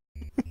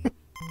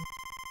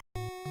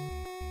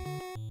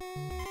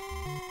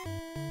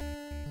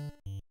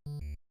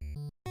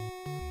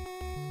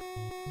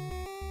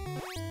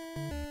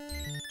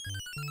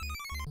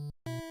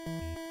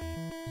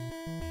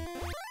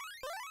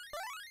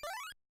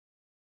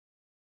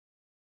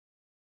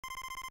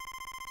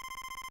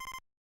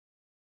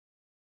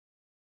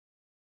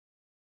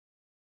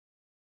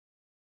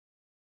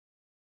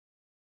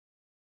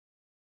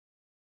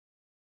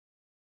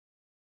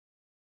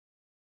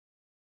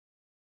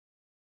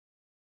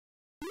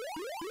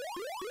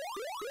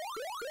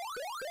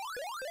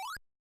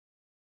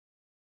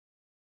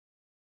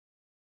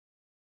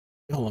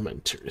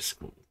 Elementary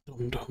school.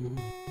 Dum dum.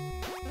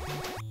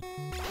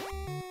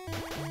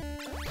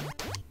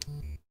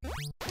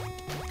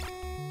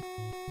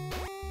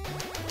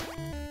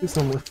 These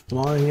are more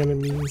flying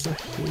enemies. I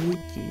hate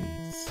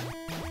these.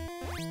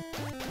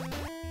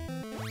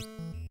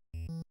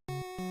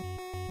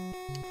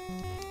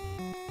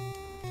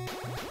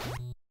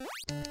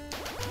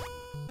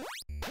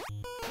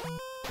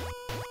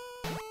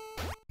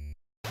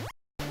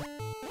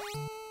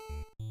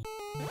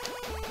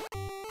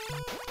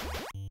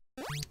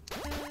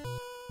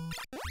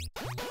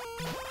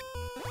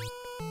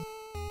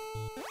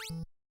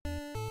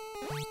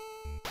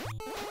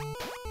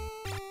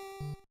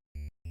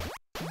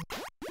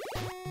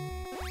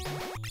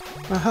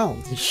 How?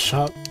 He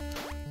shot.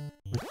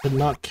 I could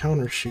not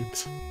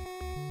countershoot.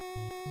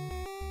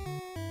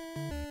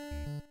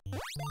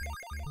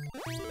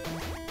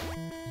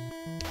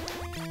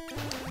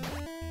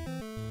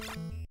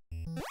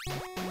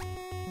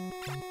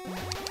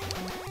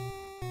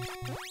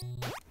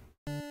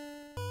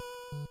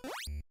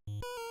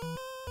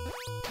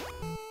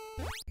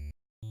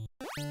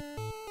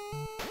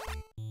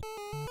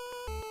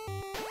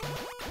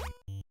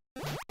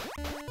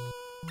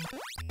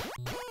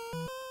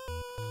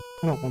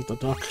 I don't want the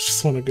duck, I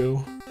just want to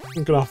go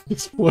and get off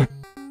this floor.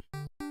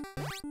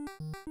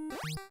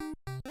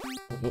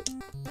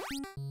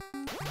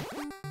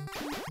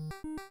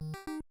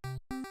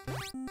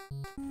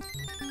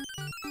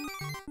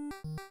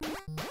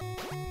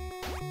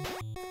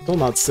 Still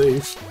not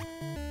safe.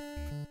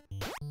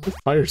 The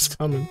fire's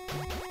coming.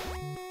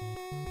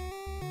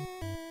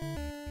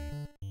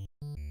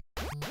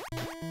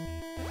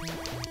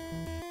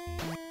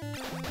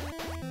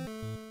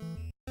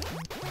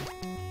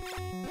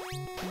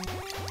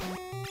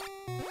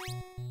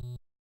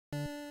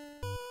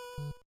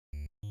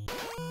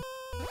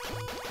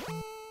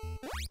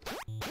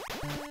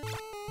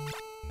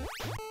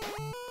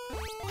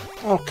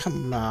 Oh,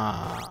 come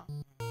on.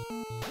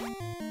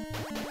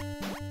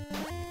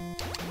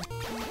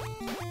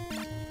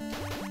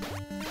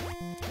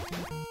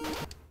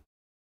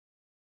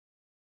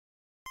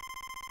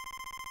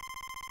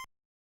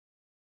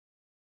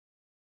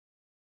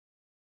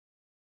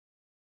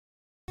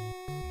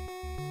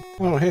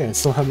 Oh, hey, I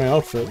still have my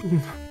outfit.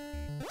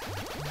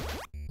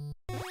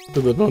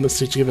 Did the bonus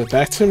teacher give it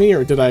back to me,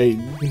 or did I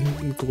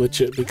glitch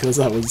it because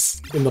I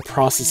was in the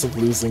process of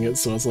losing it,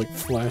 so I was like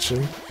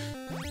flashing?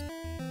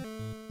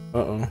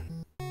 Uh-oh.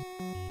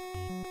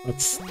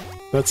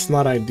 That's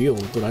not ideal.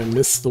 Did I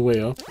miss the way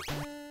up?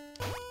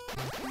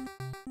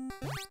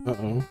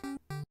 Uh-oh.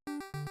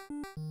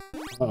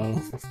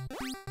 Uh-oh.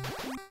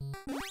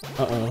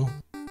 Uh-oh.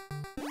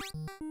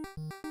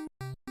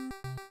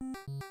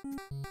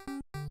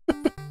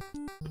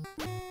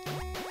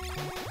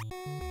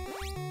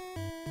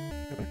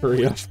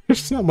 Hurry up,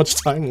 there's not much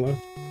time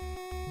left.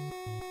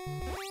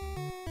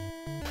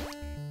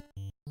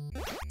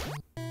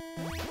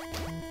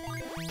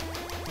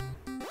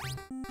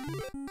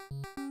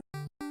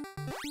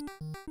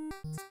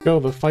 Go,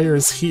 the fire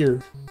is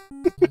here.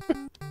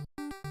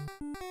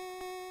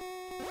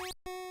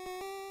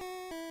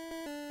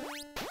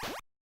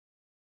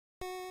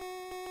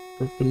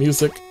 The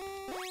music.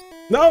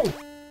 No!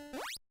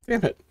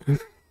 Damn it.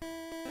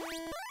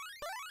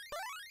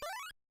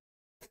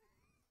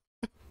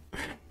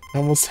 I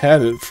almost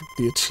had it for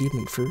the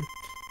achievement for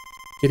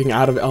getting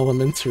out of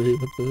elementary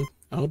with the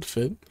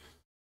outfit.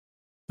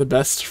 The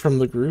best from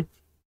the group?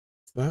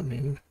 What does that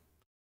mean?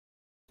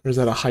 Or is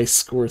that a high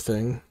score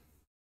thing?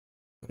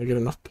 I get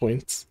enough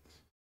points.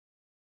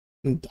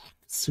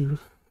 Ducks.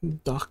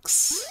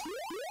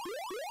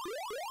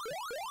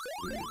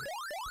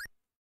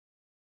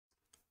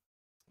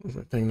 Is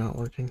my thing not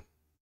working?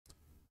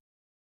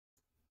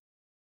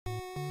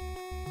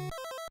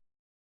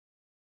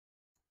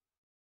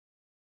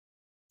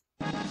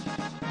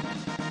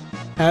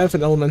 Have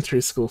an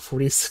elementary school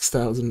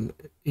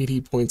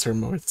 46,080 points or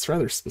more. It's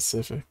rather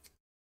specific.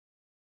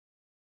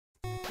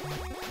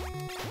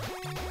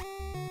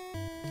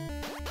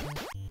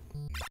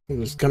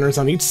 There's gunners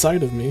on each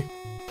side of me.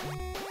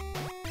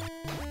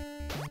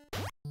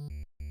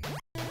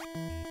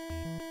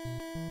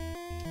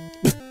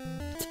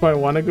 Do I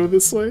want to go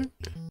this way?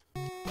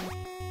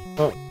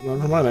 Oh,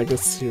 never mind, I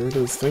guess here it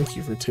is. Thank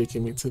you for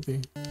taking me to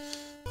the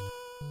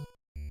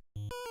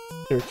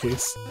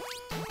staircase.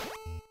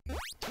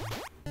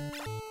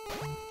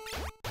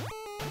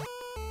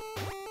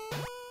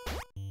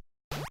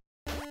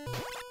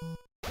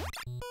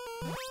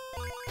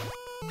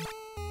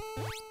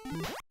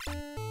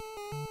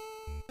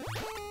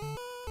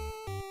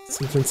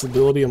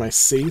 Invincibility, am I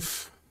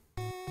safe?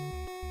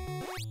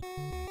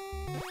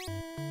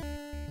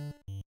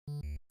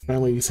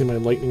 Finally using my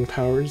lightning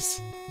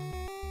powers.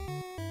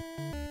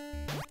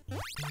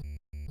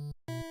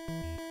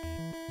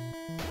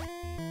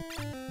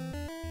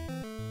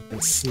 I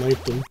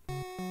sniped him.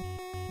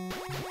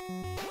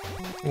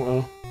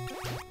 Uh-oh.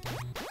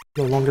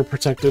 No longer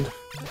protected.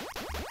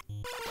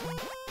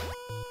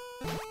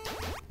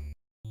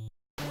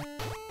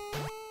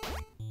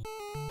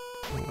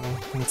 Uh-oh,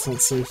 that's not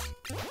safe.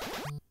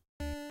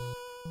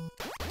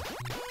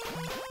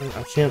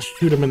 I can't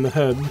shoot him in the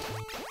head.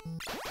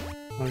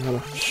 I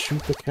gotta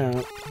shoot the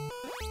cat.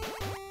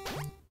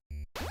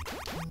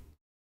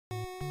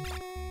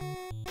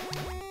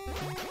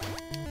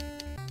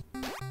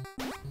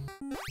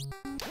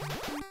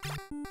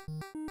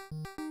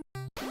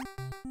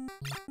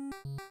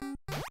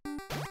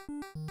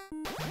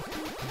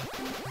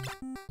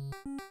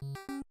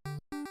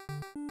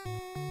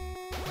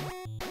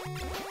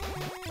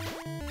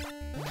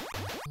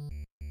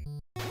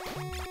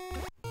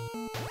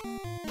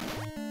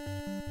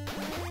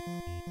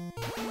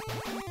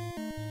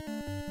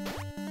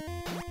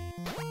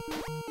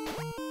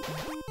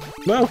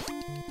 No!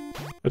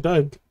 I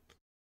died.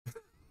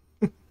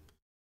 I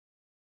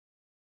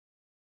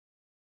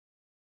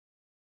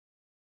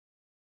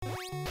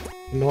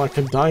know I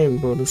can die in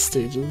bonus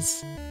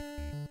stages.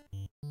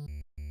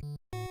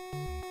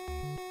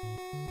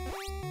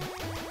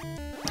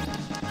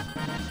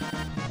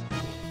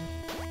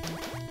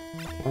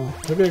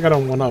 Oh, maybe I got a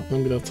 1-up.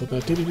 Maybe that's what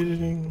that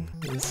ding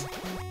is.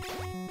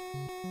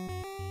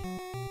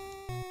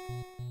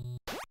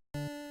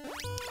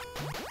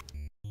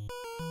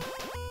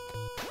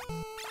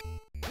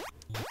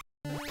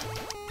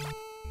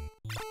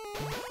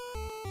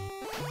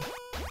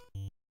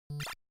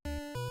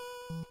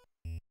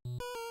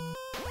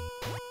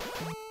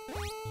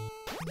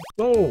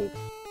 Oh!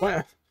 What?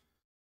 I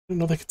didn't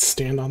know they could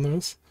stand on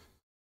those.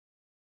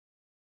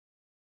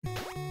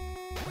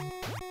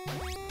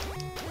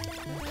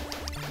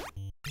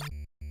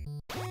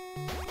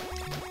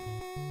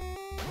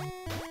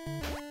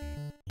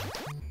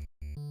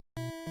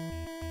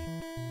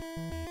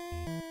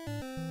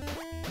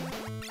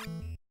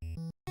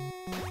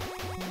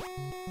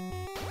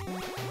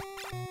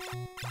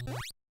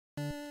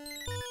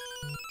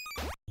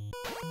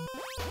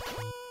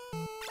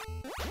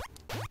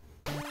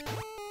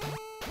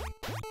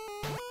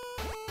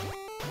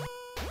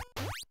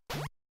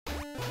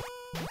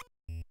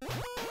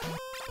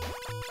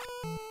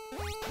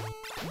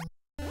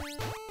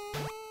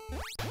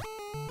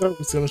 Oh,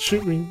 he's gonna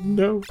shoot me.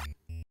 No.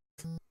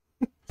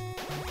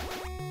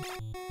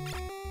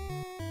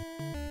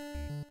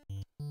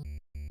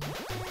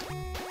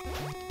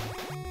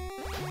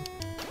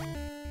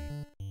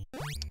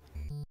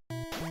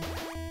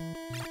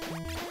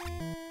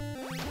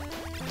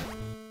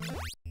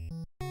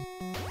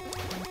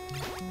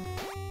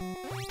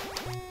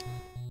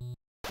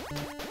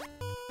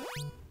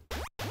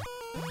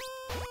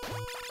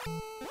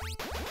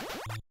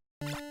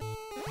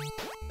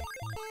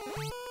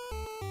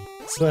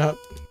 What's that?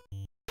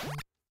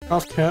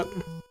 Off cat.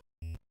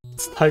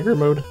 It's tiger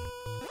mode.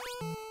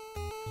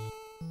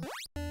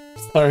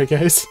 Sorry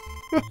guys.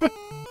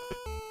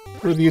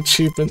 For the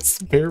achievements,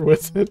 bear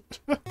with it.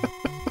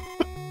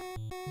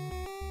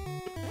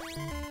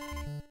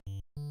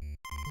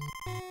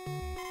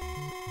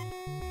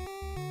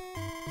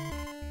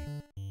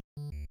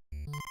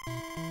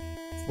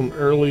 Some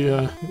early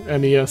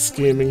NES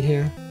gaming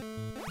here.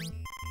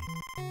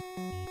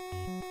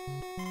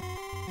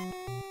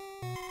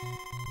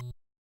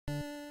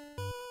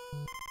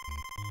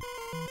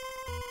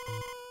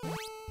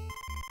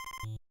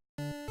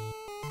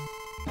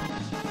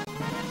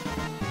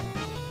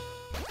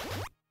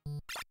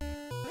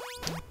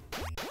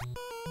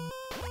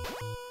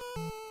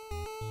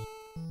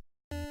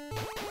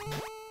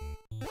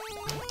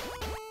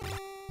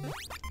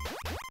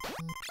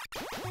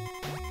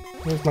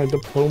 There's my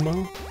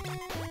diploma.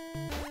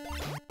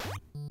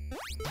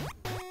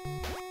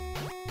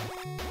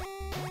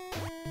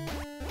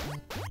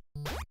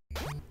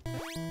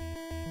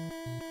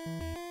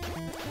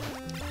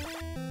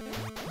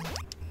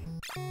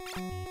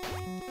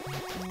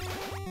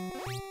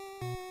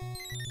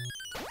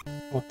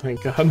 Oh,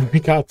 thank God I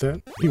got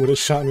that. He would have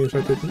shot me if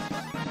I didn't.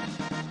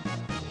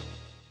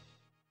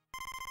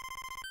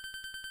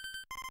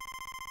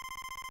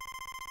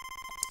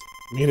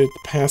 Made it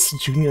past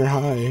junior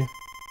high.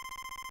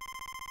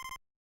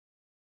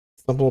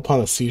 Stumble upon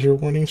a seizure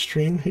warning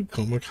stream? Hey,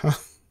 Comic-Con.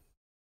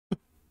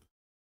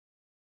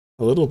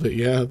 A little bit,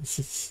 yeah.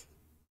 This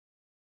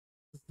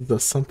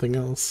is something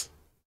else.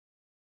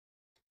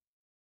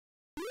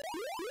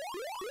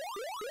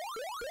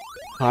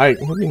 Hi,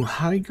 what do you mean,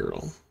 hi,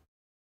 girl?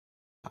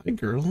 Hi,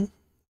 girl.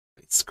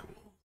 High school.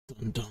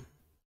 Dun dun.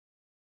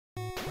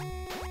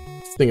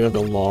 Just thinking of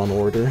the Law and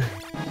Order.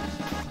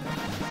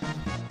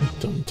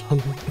 Dun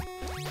dun.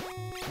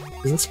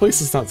 This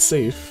place is not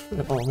safe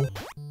at all.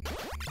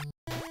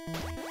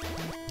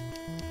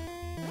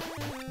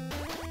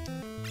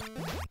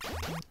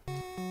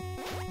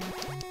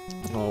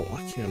 Oh,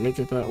 I can't make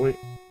it that way.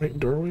 Wait,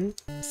 doorway?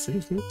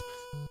 Save me?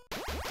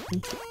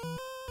 Okay.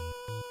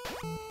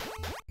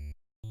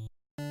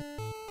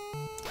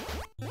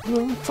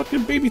 Oh,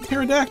 fucking baby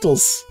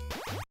pterodactyls!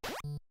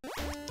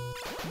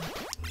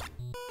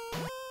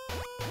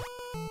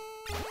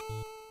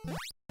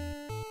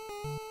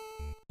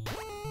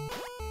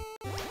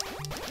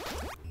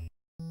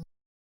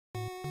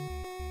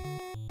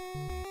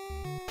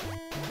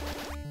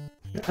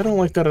 I don't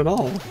like that at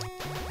all.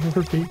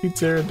 There are baby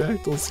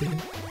pterodactyls here.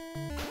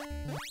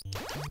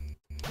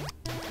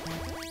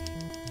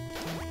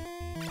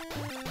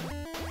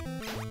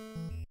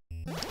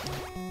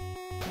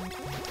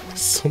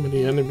 So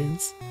many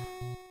enemies.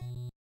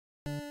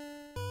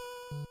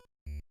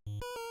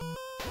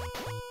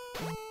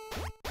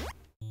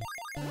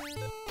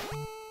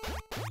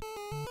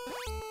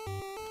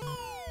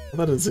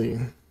 That is a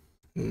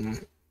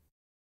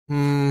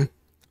a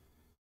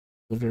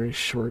very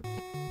short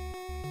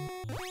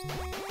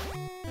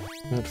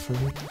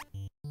headphone.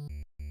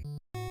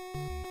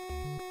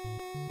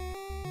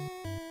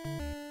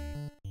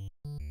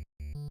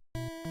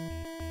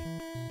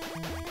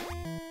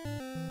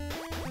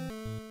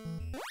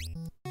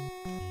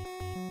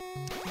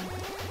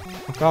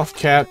 Fuck off,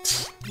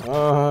 cat. I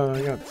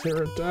got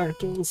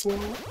pterodactyl as well.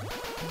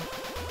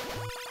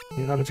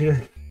 Get out of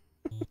here.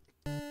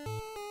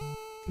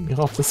 Get me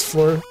off this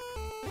floor.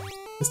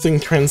 This thing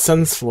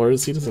transcends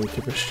floors, he doesn't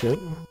give a shit.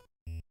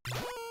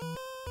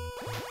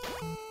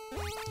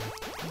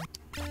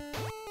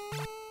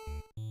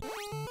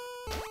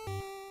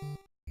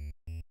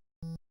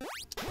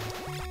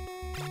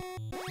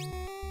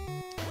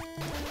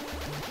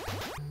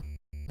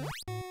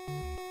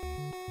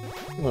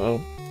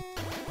 Uh-oh.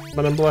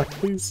 Men in Black,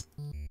 please.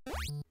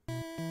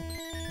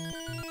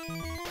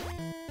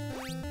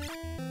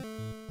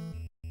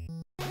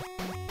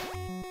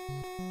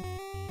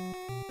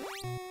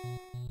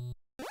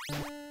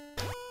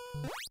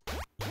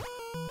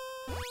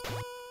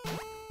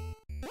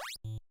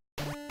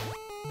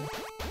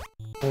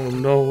 Oh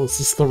no, is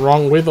this the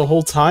wrong way the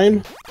whole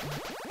time?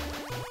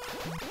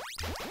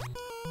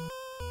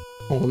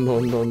 Oh no,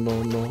 no,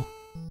 no, no.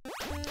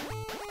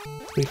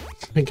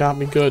 They got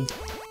me good.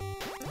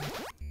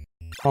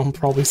 I'm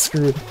probably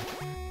screwed.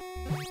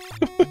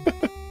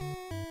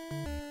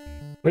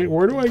 Wait,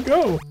 where do I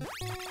go?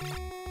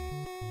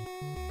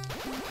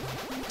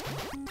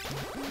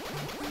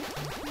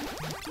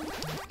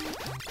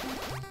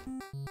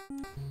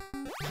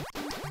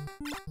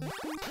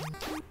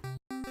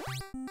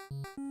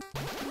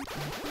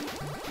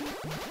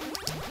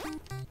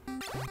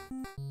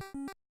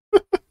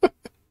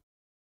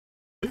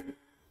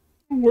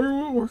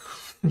 Where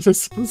was I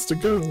supposed to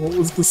go? What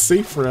was the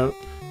safe route?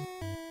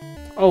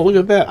 Oh, look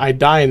at that. I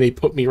die and they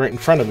put me right in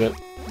front of it.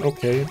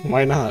 Okay,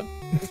 why not?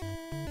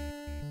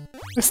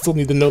 I still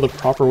need to know the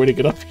proper way to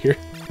get up here.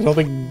 I don't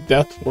think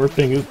death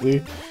warping is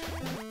the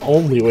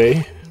only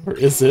way. Or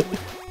is it?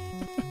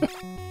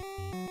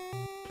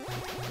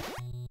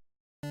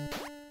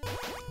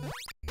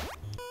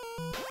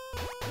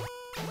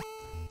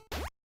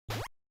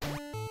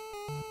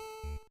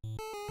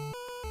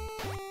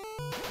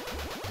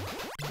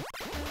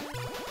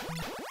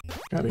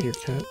 Out of here,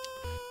 cat.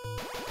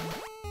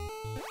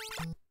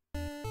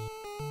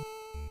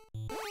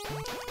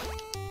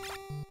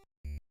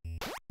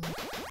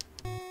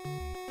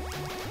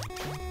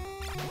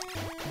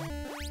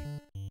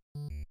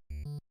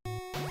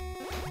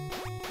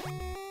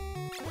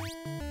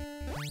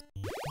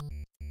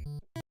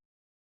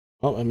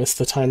 Oh, I missed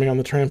the timing on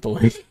the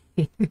trampoline.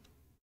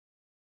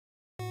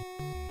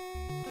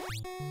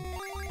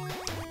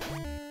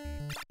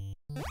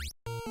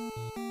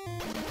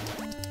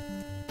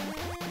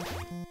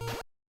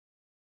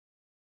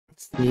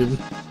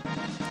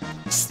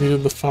 Just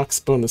needed the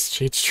fox bonus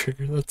change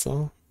trigger, that's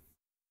all.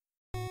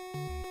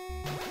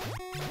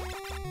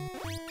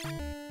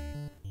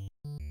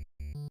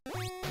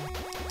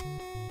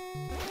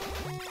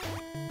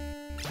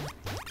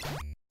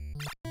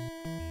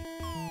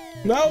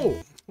 No!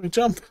 I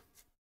jump!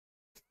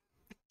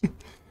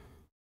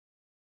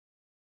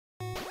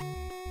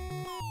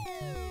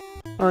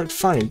 Alright,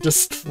 fine.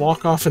 Just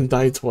walk off and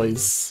die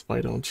twice.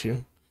 Why don't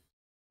you?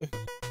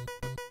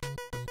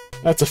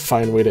 That's a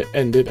fine way to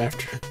end it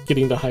after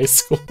getting to high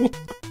school.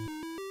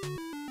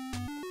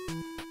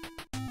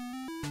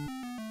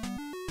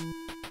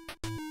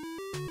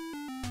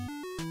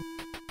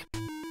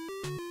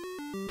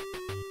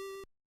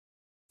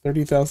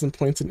 30,000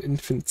 points in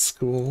infant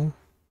school.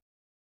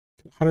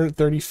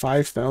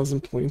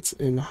 135,000 points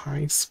in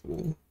high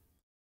school.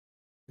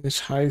 Finish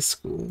high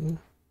school.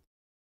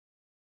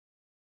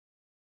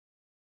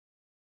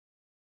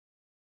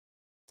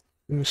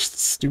 Finish the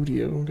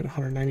studio. Get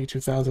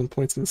 192,000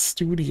 points in the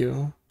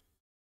studio.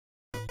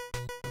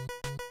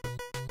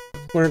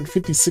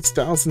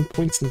 456,000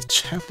 points in the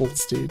chapel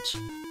stage.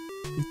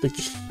 Beat the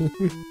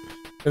game.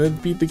 And then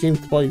beat the game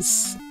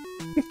twice.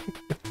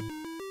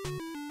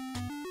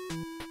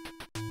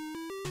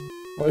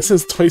 Well, it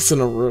says twice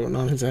in a row,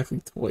 not exactly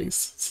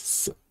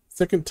twice.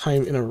 Second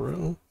time in a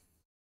row.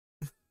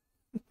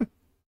 I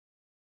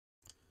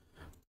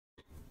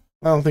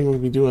don't think we'll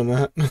be doing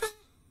that.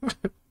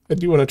 I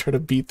do want to try to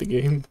beat the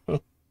game,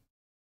 though.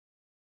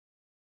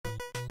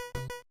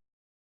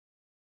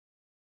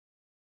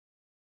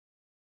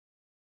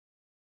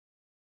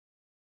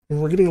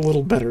 And we're getting a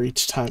little better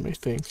each time, I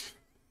think.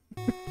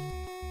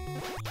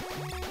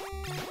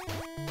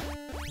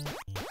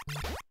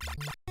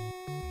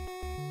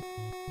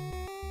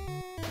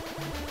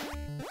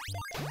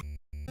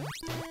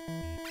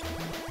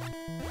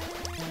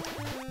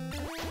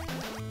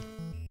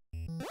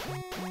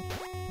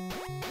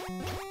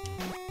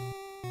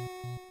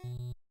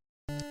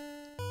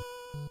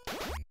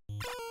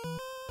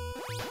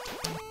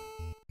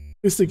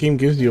 At least the game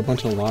gives you a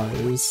bunch of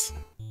lives.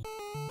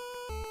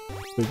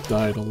 They've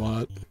died a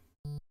lot.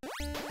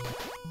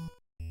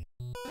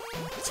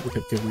 So they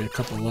could give me a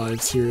couple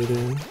lives here or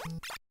there.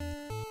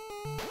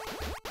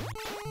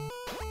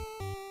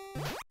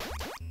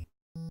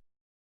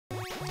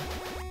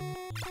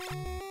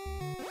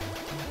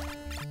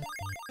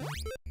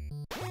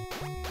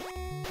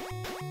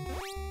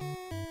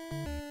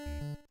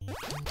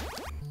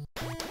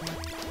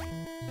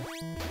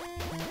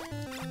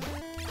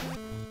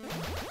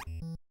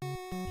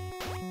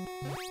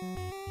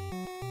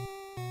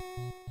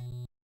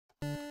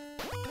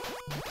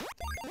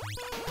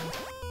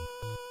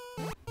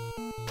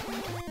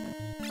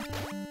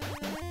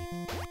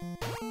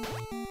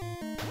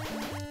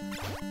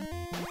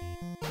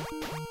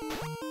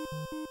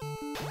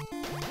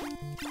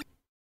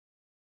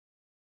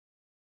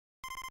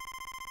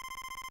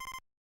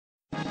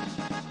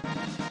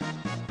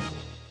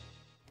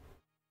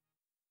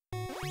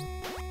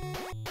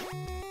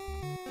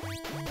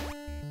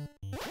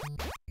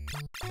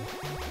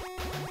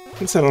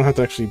 I guess I don't have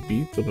to actually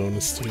beat the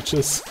bonus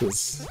stages,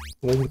 because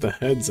the one with the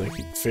heads I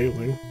keep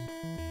failing.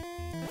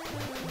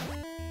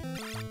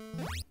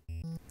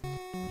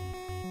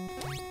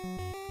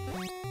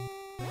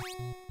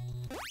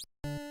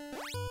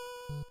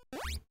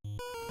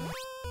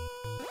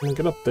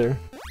 Get up there.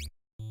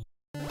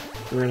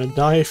 You're gonna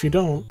die if you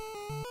don't.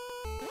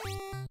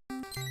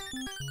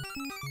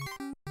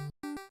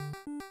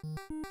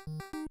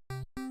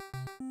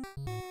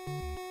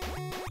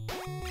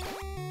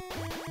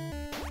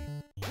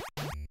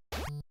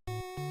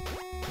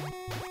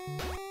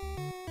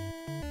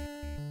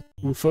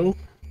 UFO?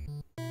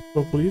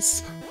 Oh,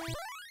 please.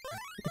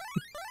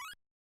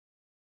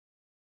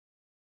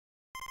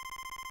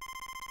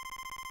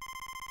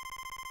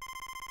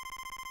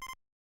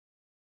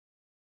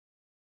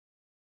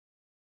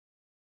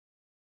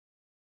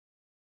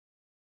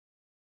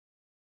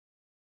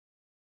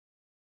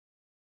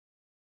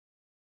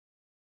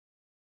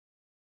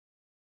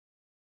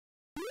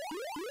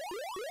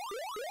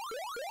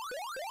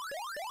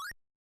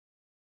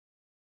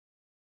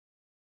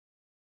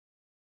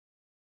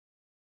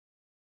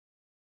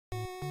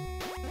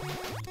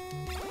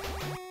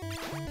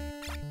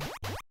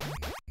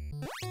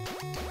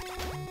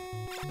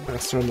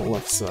 Faster on the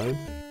left side.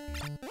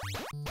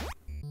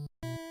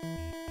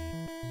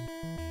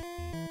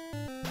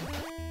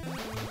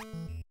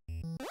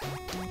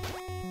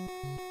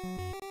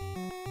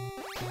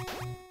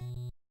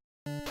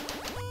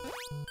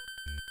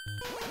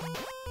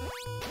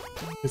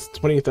 It's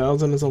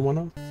 20,000 is a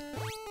one-up.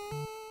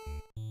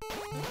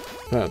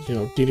 That, you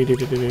know,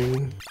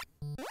 ding.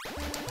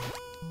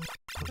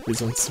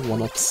 These ones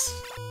one-ups.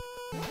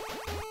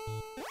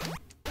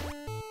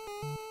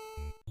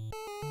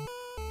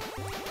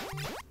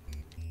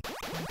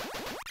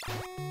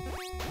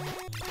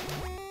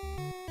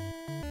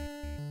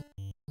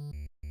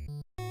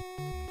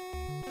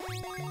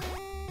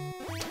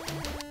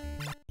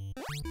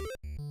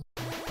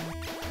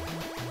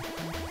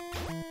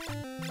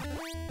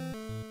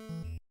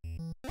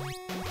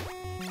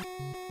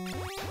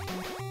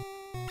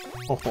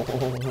 Oh,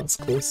 that's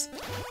close.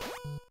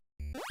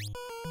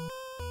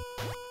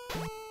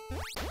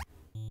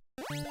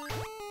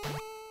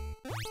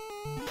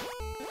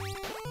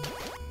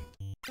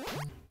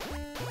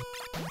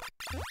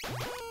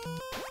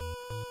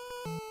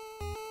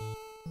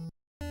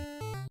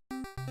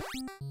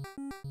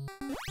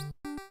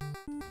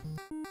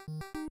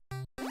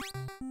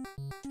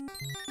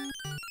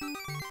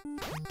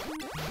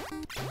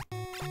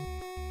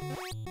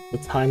 The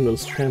time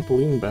those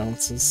trampoline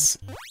bounces.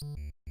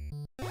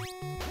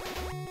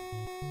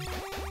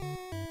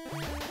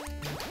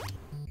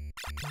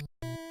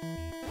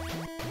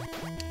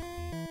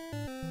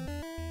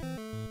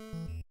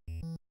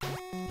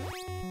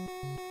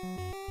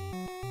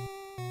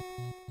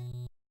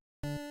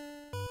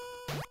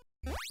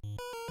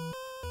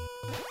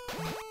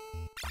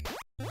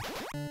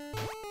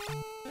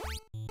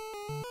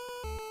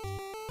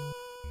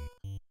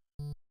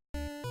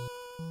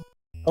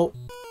 Oh.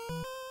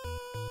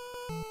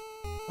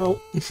 Oh.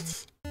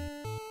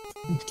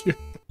 Thank you.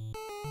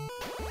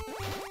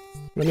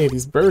 Many of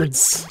these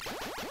birds.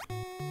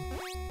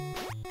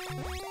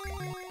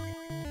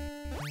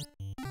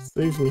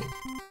 Save me.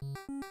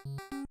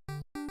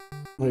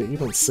 Wait, you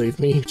don't save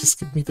me, you just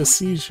give me the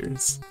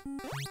seizures.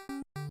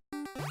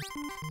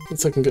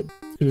 Guess I can get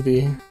to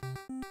the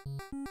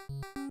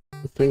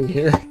thing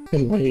here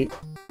and wait.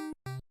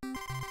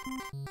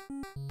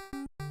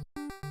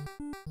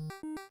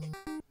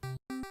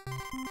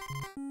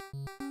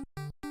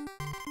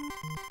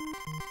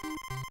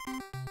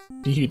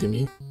 You to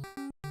me.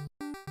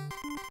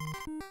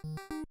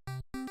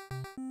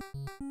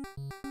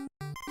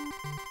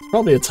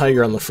 Probably a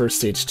tiger on the first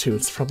stage too.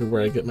 It's probably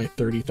where I get my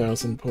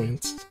 30,000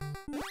 points.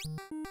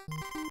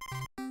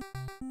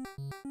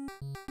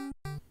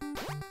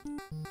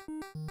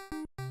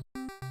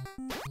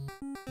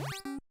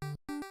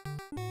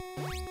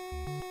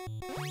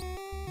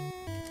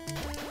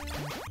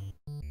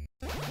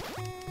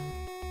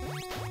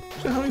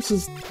 How is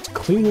this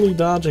cleanly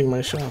dodging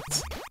my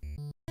shots?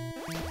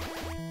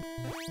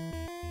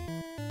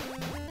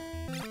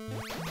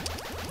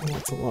 Oh,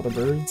 that's a lot of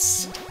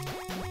birds.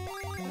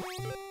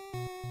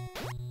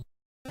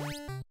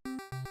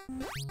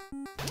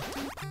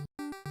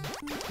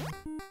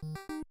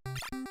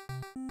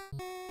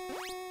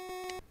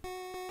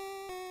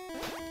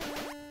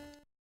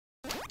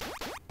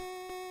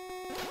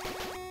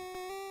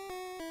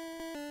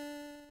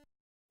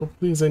 Oh,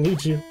 please, I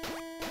need you.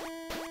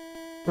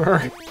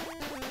 Alright.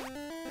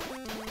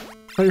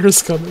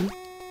 Fire's coming.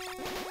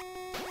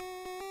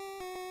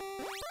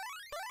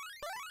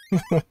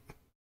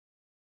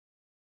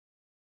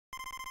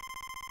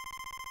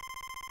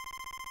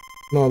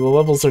 No, the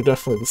levels are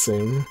definitely the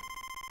same.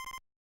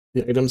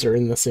 The items are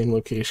in the same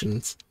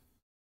locations.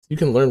 You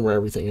can learn where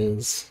everything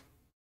is.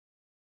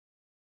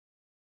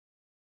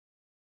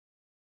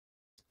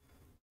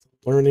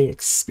 Learning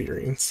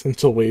experience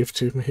until wave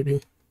 2,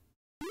 maybe.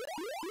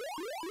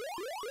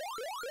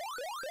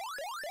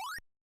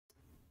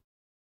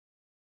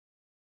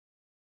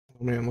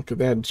 Oh man, look at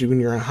that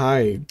junior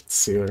high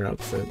sailor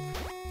outfit.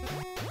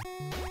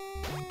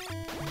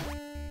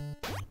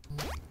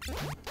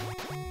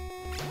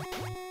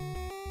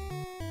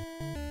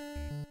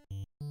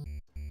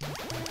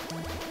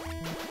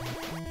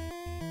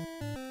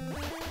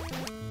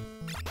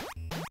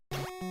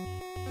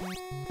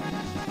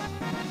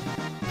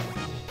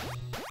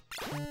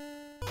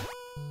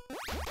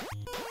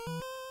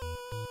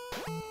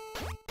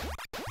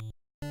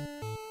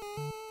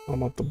 I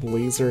want the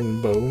blazer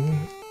and bow.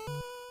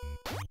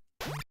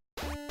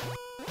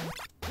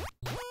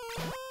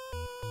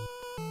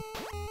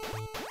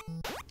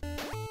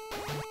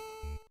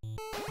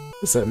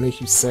 Does that make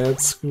you sad,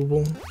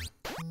 Scooble?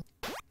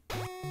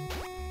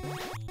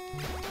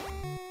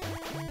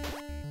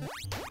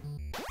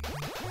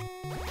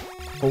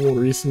 Whole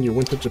reason you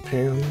went to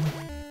Japan?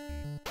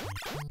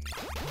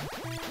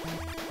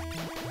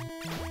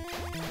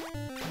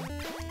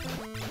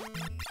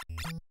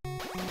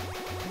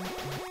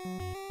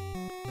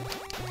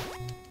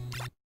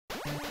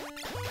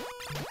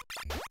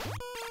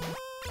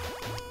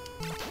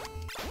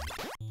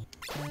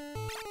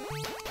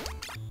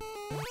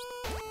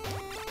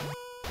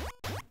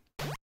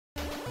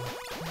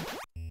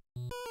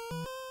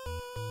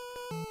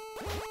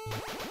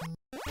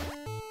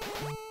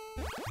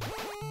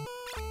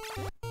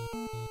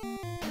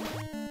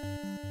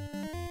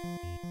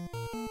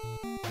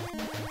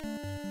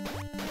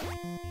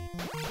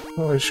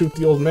 Oh, I shoot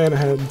the old man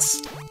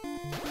heads.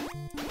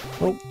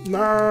 Oh,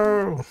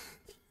 no!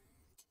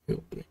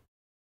 Killed me.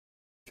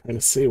 Trying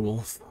to say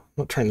wolf. I'm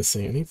not trying to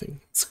say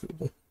anything. It's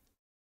cool.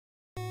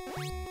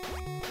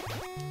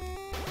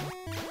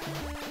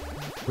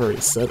 Already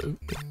said it.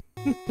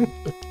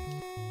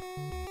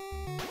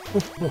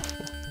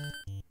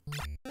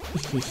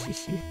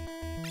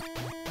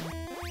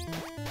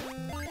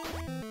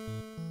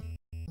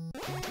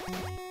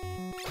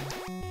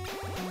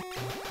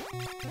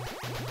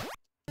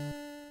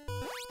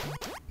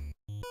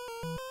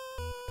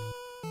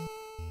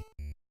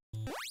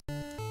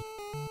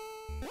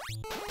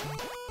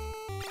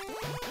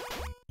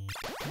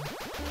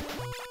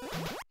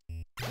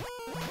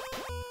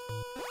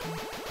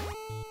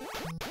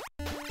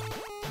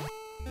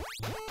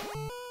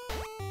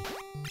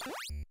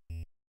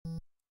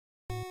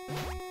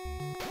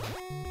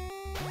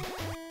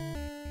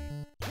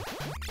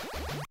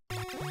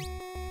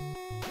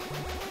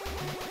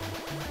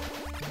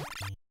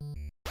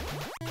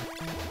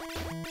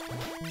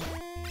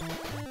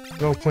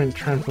 No point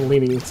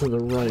trampolining to the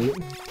right.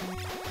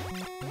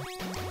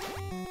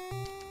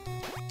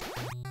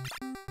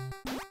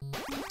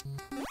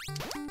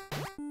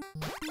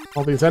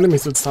 All these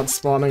enemies would stop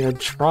spawning, I'd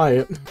try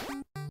it.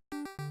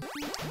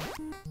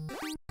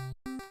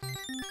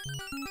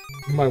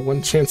 My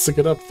one chance to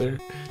get up there.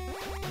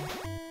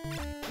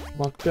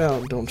 Locked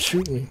out, don't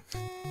shoot me.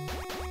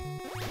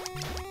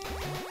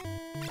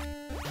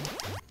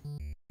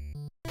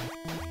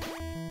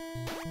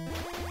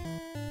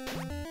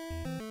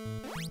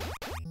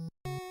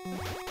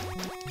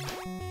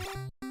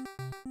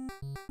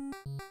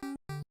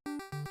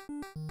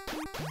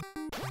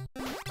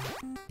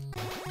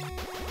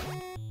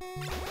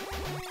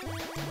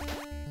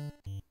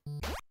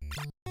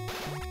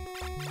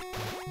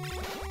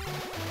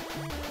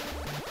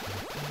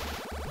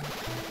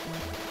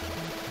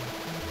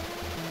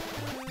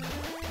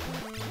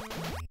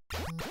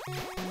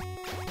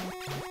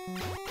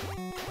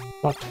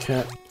 Fucked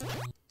cat.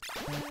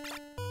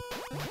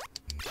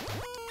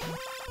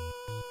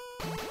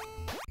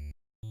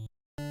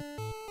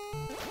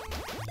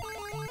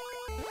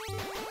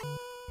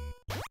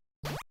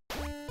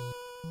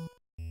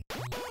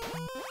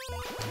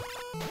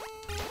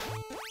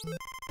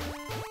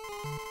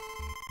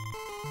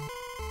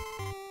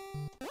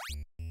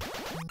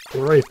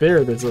 Right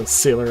there's a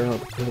sailor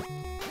outfit.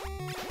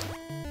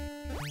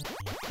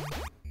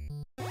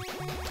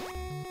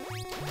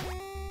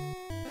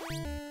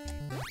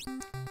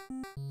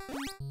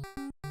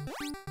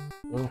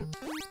 Oh.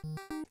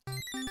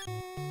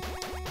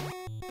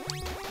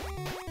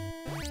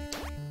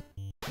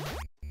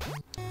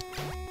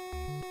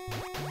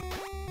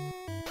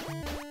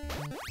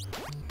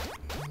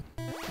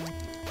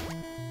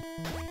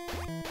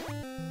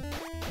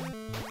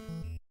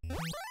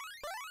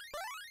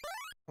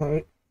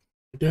 Alright,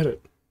 I did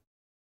it.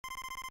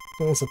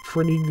 That was a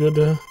pretty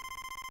good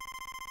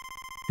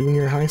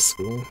junior high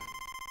school.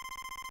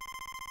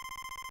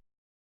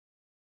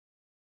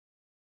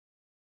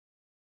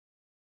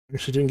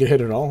 Actually didn't get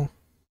hit at all.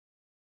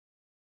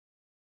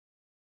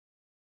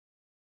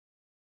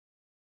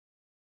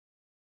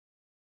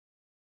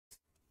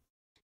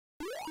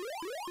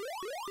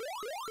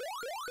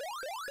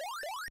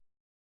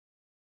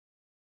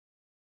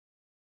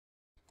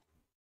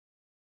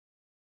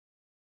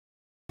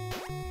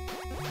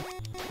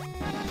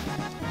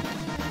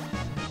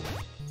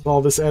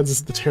 All this adds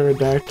is the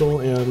pterodactyl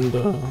and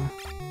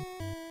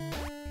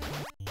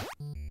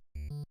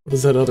what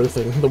is that other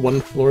thing? The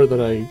one floor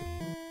that I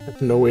have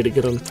no way to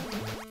get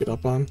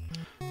up on.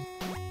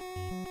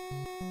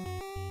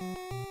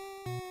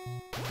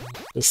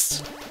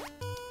 Just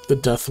the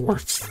death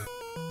warps.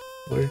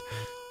 I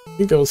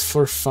think that was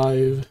for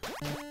 5.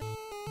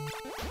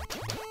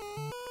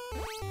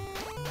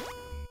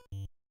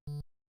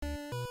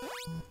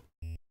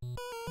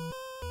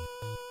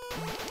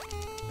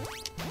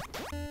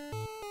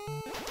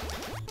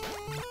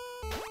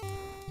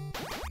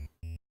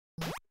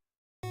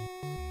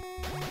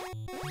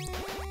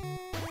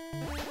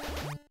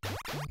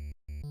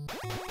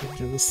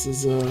 Okay, this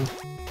is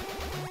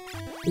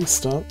please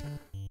stop.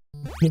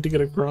 Need to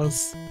get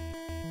across.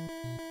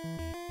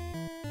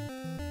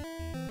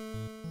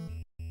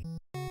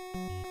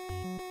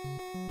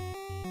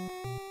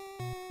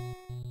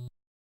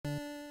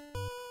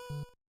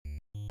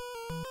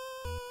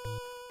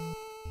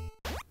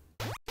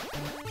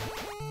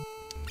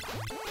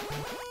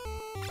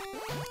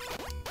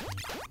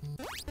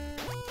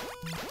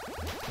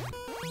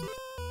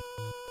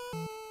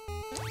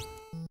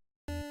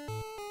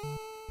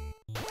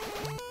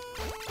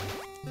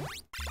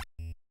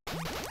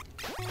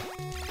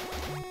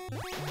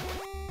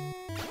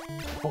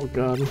 Oh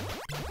god.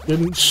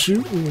 Didn't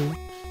shoot me.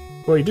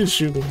 Well, he did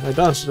shoot me. I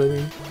dodged it, I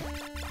think.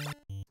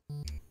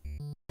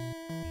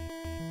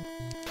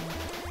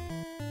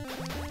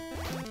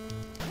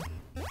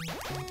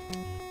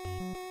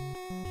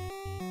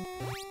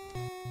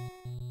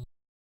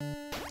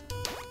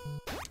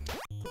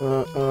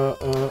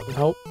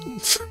 Help.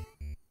 So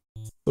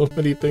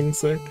many things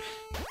there.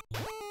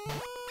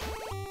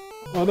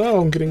 Oh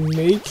no, I'm getting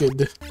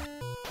naked.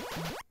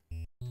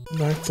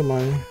 Back to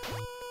my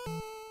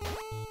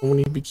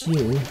Oni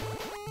bikini.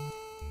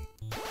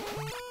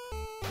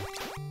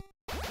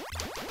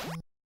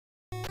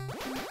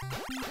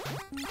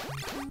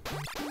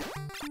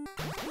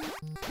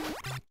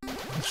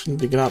 I shouldn't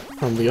dig it up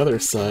from the other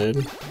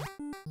side.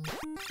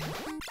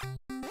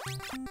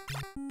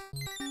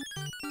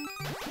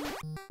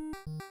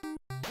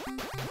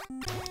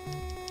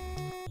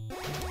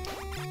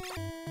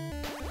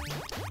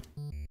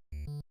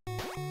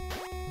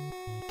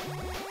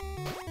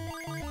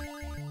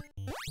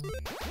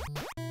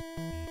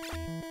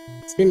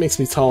 This game makes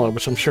me taller,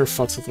 which I'm sure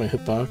fucks with my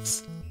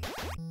hitbox.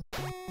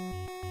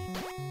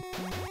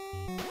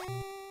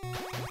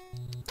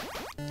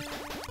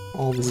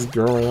 All this is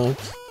growing up.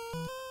 It's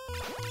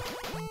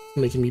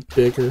making me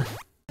bigger.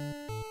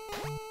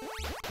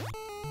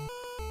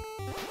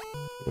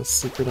 No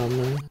secret on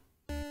there.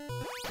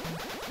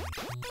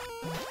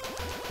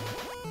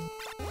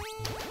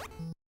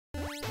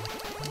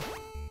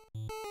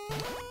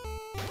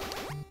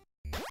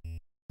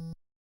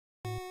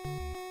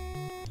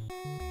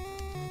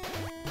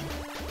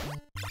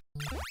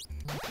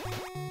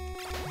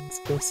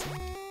 Close.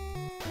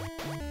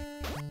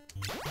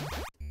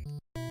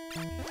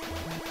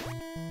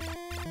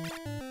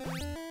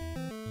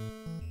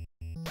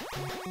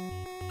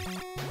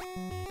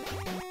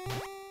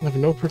 I have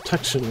no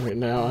protection right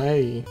now,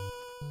 hey.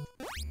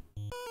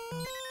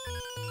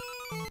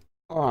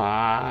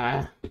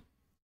 Ah,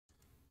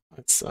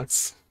 that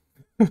sucks.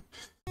 The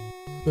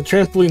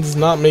trampoline does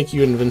not make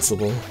you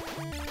invincible.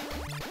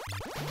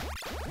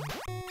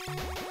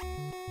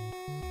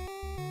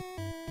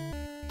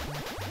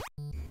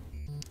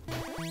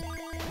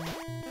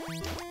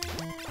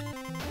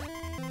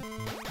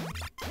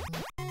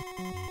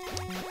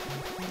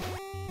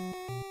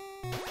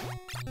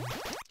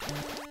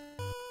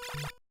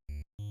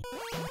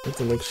 You have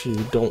to make sure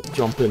you don't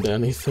jump into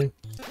anything.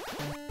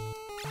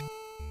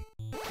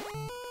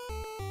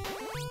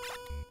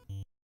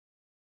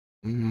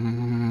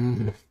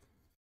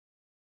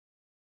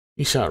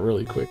 He shot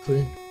really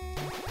quickly.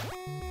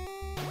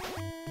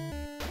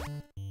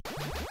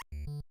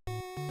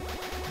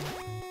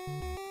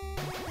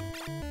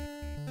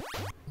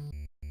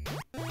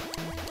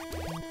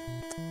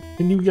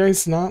 Can you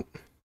guys not?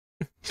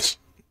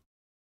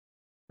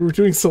 We were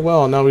doing so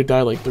well, and now we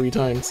die like 3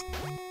 times.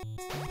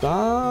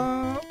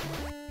 Stop!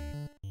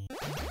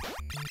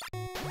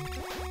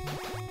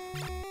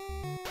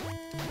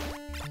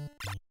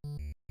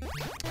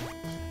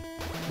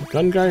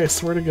 Gun guy, I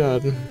swear to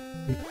God.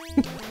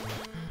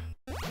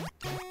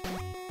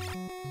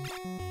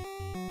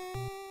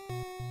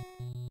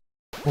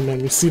 Oh man,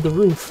 we see the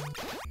roof.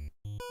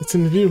 It's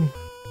in view.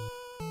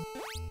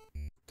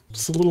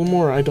 Just a little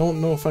more. I don't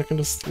know if I can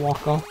just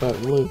walk off that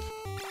and live.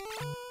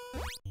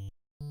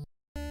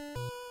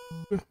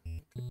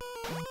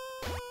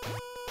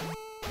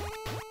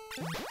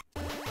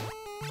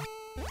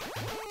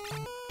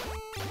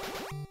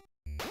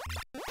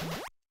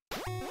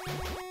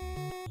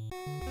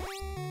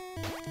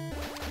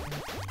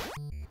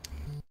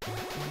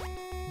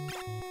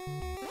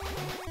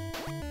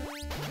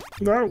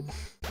 No!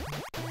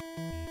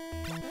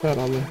 That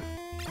on me.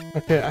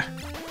 Okay,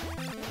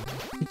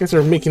 you guys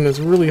are making this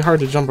really hard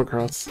to jump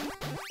across.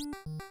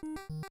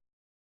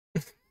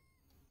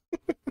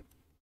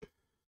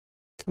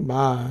 Come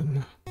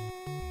on.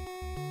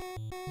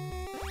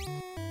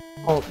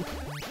 Oh.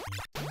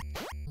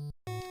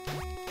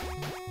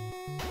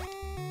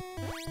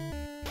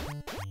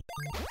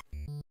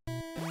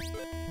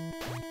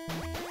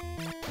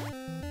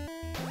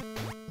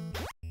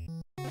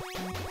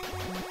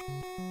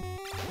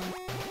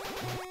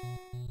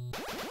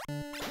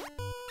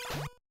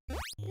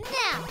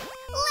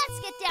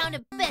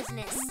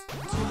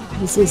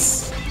 This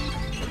is...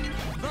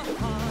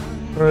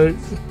 Right.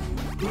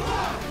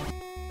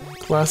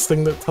 Last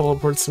thing that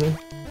teleports me.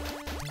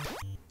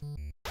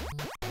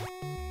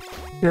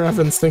 Here,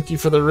 Evans, thank you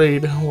for the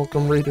raid.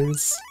 Welcome,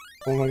 raiders.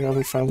 Oh my god,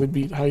 we finally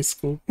beat high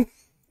school.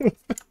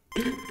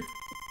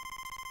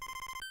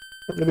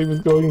 Everything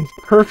was going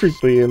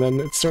perfectly, and then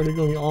it started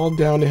going all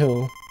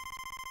downhill.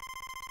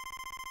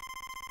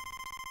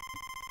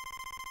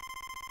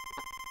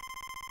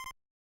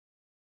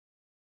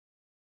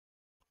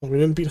 We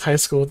didn't beat high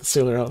school with the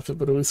sailor outfit,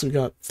 but at least we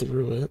got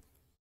through it.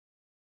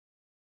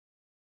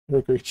 Had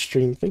a great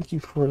stream. Thank you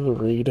for the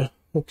raid.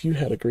 Hope you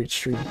had a great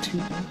stream too.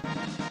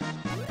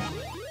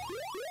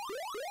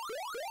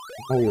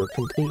 Oh, we're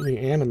completely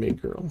anime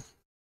girl.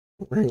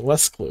 We're wearing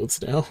less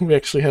clothes now. We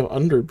actually have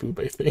underboob,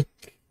 I think.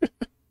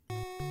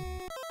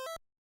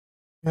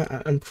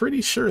 Yeah, I'm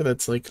pretty sure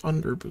that's like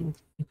underboob.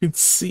 You can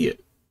see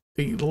it.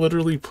 They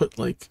literally put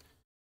like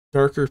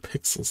darker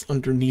pixels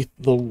underneath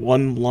the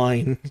one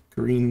line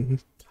green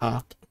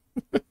top.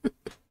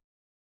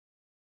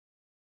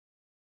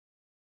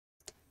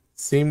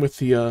 Same with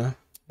the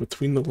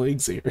between the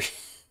legs area.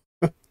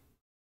 This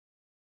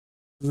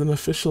is an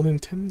official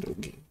Nintendo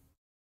game.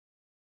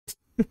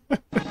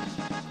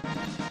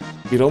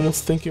 You'd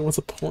almost think it was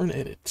a porn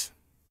edit.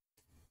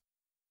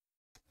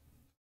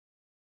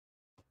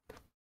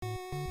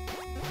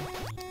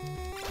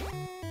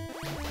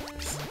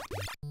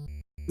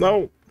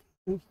 No!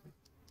 I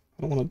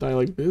don't want to die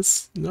like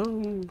this.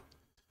 No!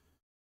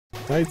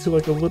 Die to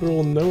like a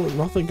literal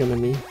nothing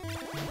enemy.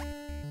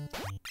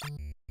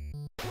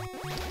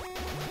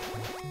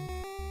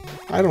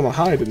 I don't know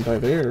how I didn't die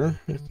there.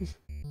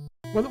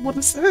 What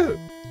is that?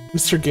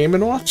 Mr. Game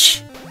 &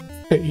 Watch?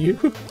 Hey, you?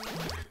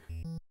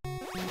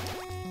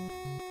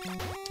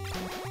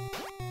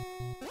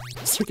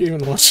 Mr. Game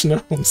 & Watch,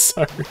 no, I'm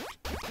sorry.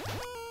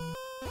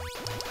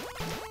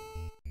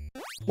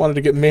 Wanted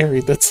to get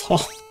married, that's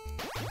all.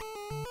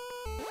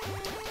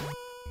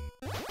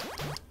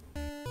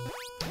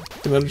 I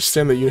can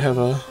understand that you have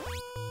a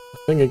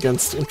thing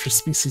against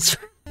interspecies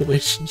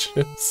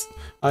relationships.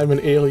 I'm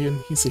an alien,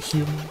 he's a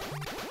human.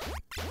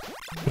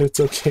 But it's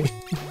okay.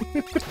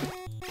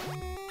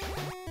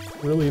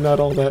 Really not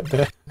all that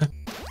bad.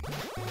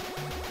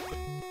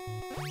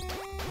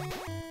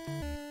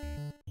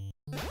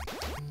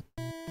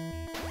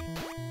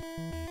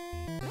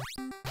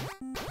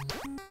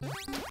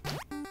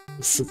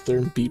 Just sits there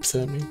and beeps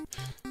at me.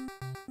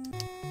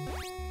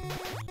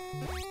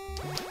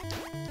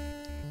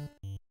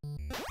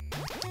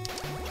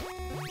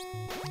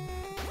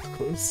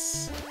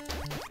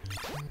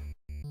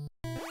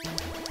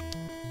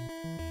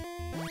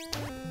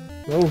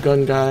 No,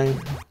 gun guy.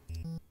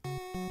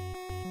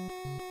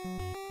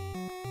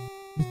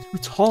 I'm too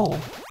tall.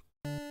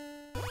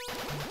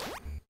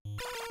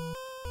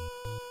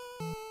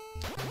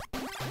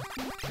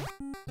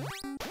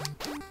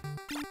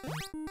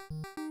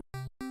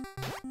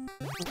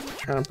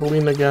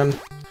 Trampoline again.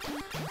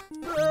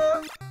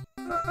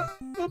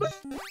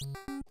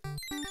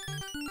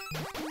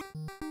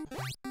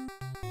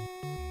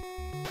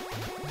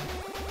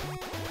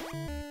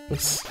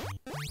 This.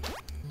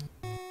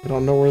 I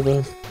don't know where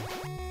the.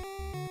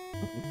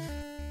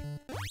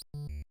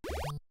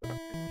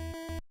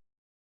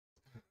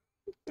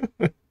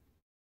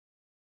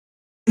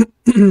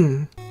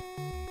 Oh,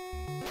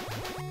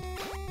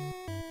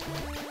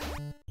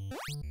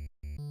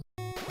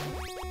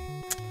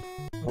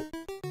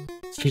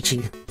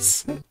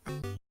 GG's.